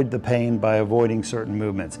avoid the pain by avoiding certain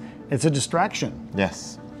movements. It's a distraction.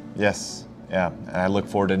 Yes, yes, yeah. And I look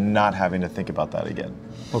forward to not having to think about that again.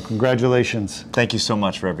 Well, congratulations. Thank you so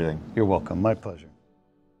much for everything. You're welcome. My pleasure.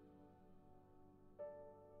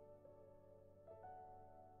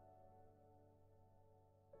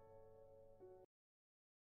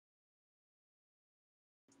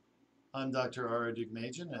 I'm Dr.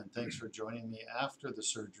 Deuk, and thanks for joining me after the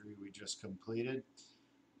surgery we just completed.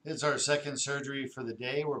 It's our second surgery for the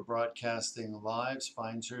day. We're broadcasting live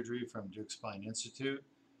spine surgery from Deuk Spine Institute.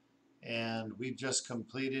 And we've just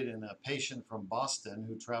completed in a patient from Boston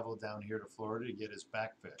who traveled down here to Florida to get his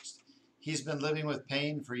back fixed. He's been living with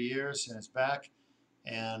pain for years in his back,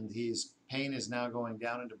 and his pain is now going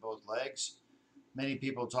down into both legs. Many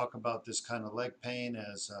people talk about this kind of leg pain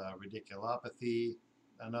as radiculopathy.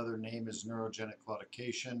 Another name is neurogenic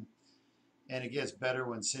claudication, and it gets better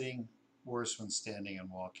when sitting, worse when standing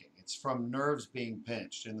and walking. It's from nerves being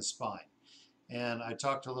pinched in the spine. And I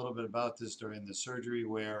talked a little bit about this during the surgery,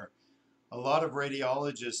 where a lot of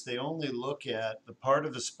radiologists, they only look at the part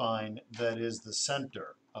of the spine that is the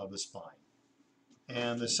center of the spine.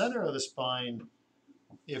 And the center of the spine,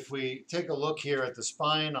 if we take a look here at the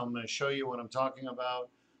spine, I'm going to show you what I'm talking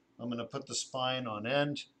about. I'm going to put the spine on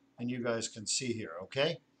end, and you guys can see here,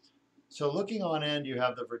 okay? So looking on end, you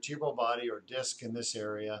have the vertebral body or disc in this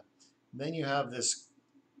area. Then you have this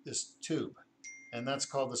tube, and that's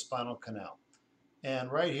called the spinal canal.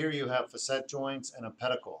 And right here you have facet joints and a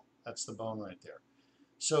pedicle. That's the bone right there.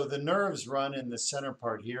 So the nerves run in the center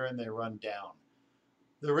part here, and they run down.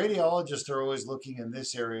 The radiologists are always looking in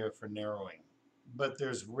this area for narrowing, but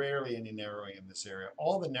there's rarely any narrowing in this area.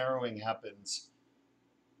 All the narrowing happens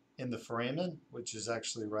in the foramen, which is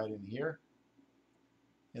actually right in here,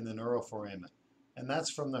 in the neuroforamen. And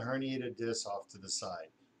that's from the herniated disc off to the side.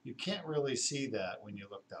 You can't really see that when you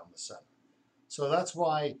look down the center. So that's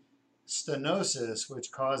why stenosis,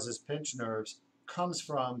 which causes pinched nerves, comes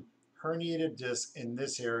from herniated disc in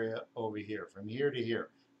this area over here, from here to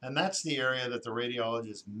here. And that's the area that the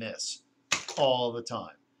radiologists miss all the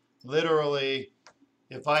time. Literally,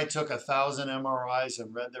 if I took 1,000 MRIs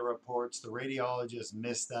and read the reports, the radiologists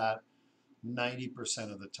miss that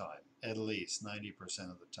 90% of the time, at least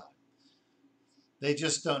 90% of the time. They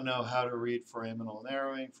just don't know how to read foraminal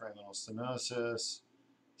narrowing, foraminal stenosis,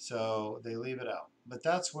 so they leave it out. But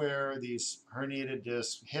that's where these herniated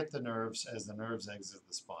discs hit the nerves as the nerves exit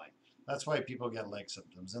the spine. That's why people get leg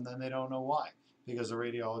symptoms, and then they don't know why, because the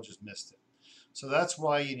radiologist missed it. So that's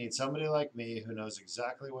why you need somebody like me who knows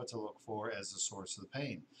exactly what to look for as the source of the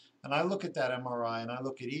pain. And I look at that MRI, and I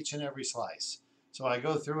look at each and every slice. So I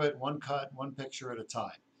go through it one cut, one picture at a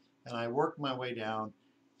time. And I work my way down,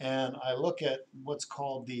 and I look at what's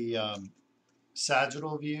called the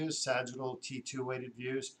sagittal views, sagittal T2 weighted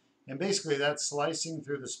views. And basically that's slicing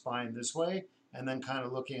through the spine this way and then kind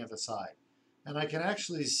of looking at the side. And I can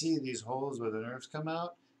actually see these holes where the nerves come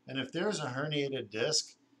out. And if there's a herniated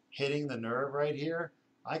disc hitting the nerve right here,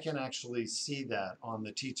 I can actually see that on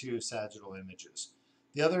the T2 sagittal images.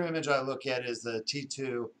 The other image I look at is the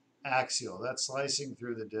T2 axial. That's slicing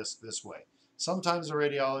through the disc this way. Sometimes the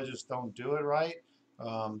radiologists don't do it right,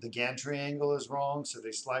 The gantry angle is wrong, so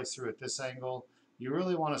they slice through at this angle. You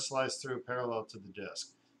really want to slice through parallel to the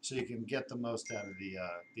disc so you can get the most out of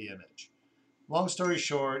the image. Long story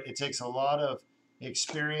short, it takes a lot of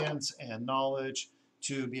experience and knowledge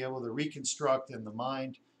to be able to reconstruct in the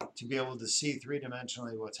mind, to be able to see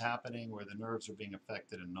three-dimensionally what's happening, where the nerves are being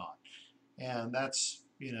affected and not. And that's,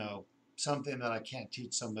 something that I can't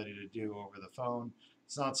teach somebody to do over the phone.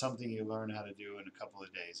 It's not something you learn how to do in a couple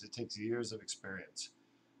of days. It takes years of experience.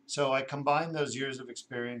 So I combine those years of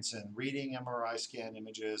experience in reading MRI scan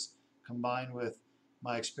images, combined with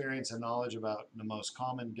my experience and knowledge about the most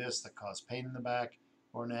common discs that cause pain in the back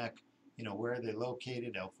or neck, where are they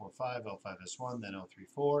located, L4-5, L5-S1, then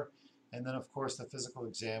L3-4, and then of course the physical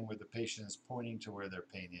exam where the patient is pointing to where their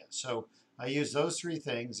pain is. So I use those three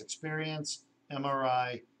things, experience,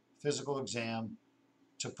 MRI, physical exam,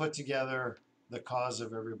 to put together the cause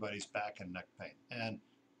of everybody's back and neck pain. And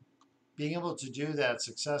being able to do that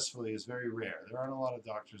successfully is very rare. There aren't a lot of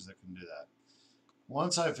doctors that can do that.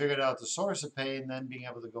 Once I figured out the source of pain, then being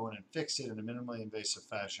able to go in and fix it in a minimally invasive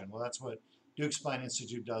fashion, well, that's what Deuk Spine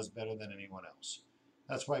Institute does better than anyone else.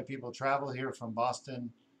 That's why people travel here from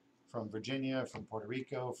Boston, from Virginia, from Puerto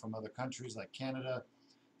Rico, from other countries like Canada.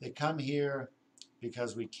 They come here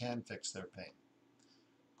because we can fix their pain.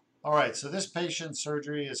 All right, so this patient's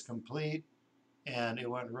surgery is complete and it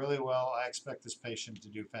went really well. I expect this patient to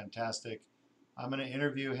do fantastic. I'm going to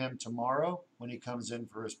interview him tomorrow when he comes in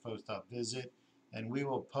for his post-op visit, and we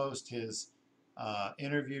will post his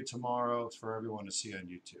interview tomorrow for everyone to see on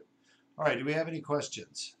YouTube. All right, do we have any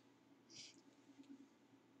questions?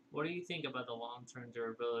 What do you think about the long-term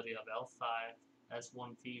durability of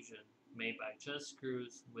L5-S1 fusion made by just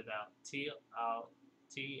screws without TLIF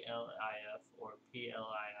or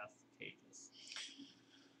PLIF cages?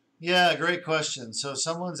 Yeah, great question. So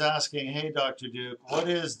someone's asking, hey, Dr. Deuk, what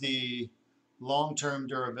is the long-term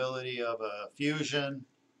durability of a fusion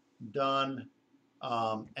done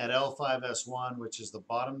at L5-S1, which is the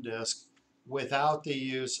bottom disc, without the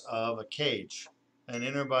use of a cage, an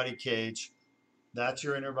inner body cage? That's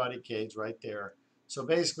your inner body cage right there. So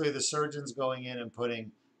basically the surgeon's going in and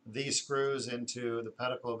putting these screws into the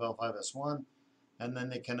pedicle of L5-S1, and then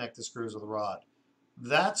they connect the screws with a rod.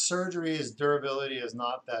 That surgery's durability is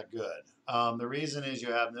not that good. The reason is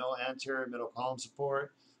you have no anterior middle column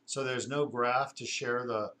support, so there's no graft to share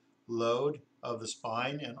the load of the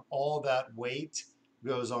spine, and all that weight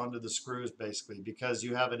goes onto the screws basically because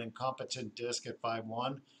you have an incompetent disc at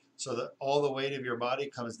 5-1, so that all the weight of your body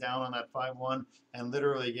comes down on that 5-1 and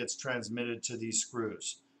literally gets transmitted to these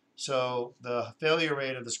screws. So the failure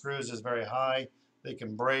rate of the screws is very high. They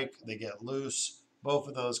can break, they get loose. Both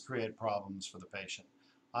of those create problems for the patient.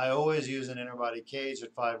 I always use an inner body cage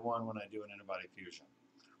at 5-1 when I do an inner body fusion,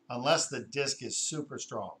 unless the disc is super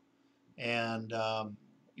strong. And,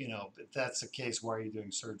 if that's the case, why are you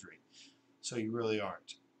doing surgery? So you really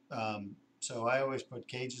aren't. So I always put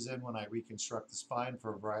cages in when I reconstruct the spine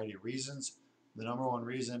for a variety of reasons. The number one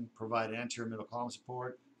reason, provide anterior middle column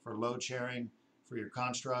support for load sharing for your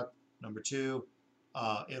construct. Number two,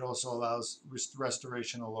 it also allows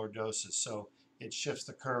restoration of lordosis. So it shifts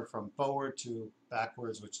the curve from forward to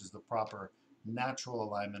backwards, which is the proper natural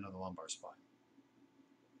alignment of the lumbar spine.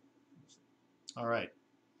 All right.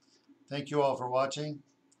 Thank you all for watching.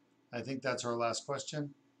 I think that's our last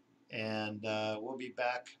question. And we'll be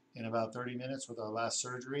back in about 30 minutes with our last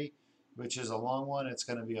surgery, which is a long one. It's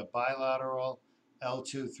going to be a bilateral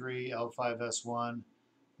L2-3, L5-S1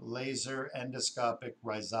 laser endoscopic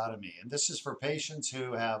rhizotomy. And this is for patients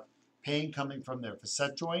who have pain coming from their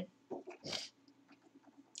facet joint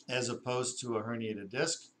as opposed to a herniated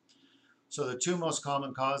disc. So the two most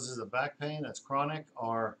common causes of back pain that's chronic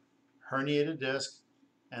are herniated disc,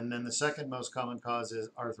 and then the second most common cause is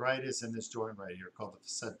arthritis in this joint right here called the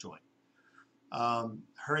facet joint.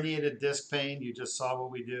 Herniated disc pain, you just saw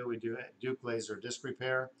what we do. We do Deuk laser disc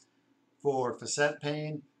repair. For facet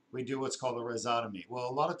pain, we do what's called a rhizotomy. Well,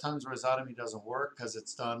 a lot of times rhizotomy doesn't work because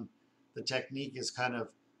it's done, the technique is kind of,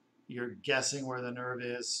 you're guessing where the nerve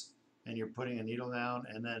is and you're putting a needle down,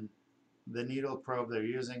 and then the needle probe they're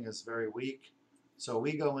using is very weak. So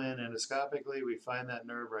we go in endoscopically, we find that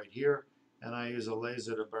nerve right here, and I use a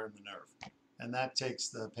laser to burn the nerve. And that takes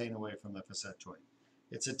the pain away from the facet joint.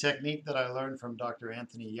 It's a technique that I learned from Dr.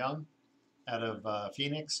 Anthony Young out of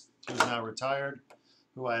Phoenix, who's now retired,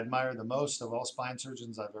 who I admire the most of all spine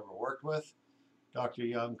surgeons I've ever worked with. Dr.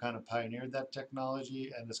 Young kind of pioneered that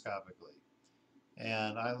technology endoscopically.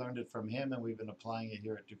 And I learned it from him, and we've been applying it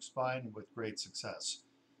here at Deuk Spine with great success.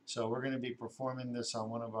 So we're going to be performing this on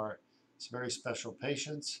one of our very special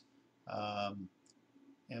patients, and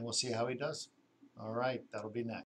we'll see how he does. All right, that'll be next.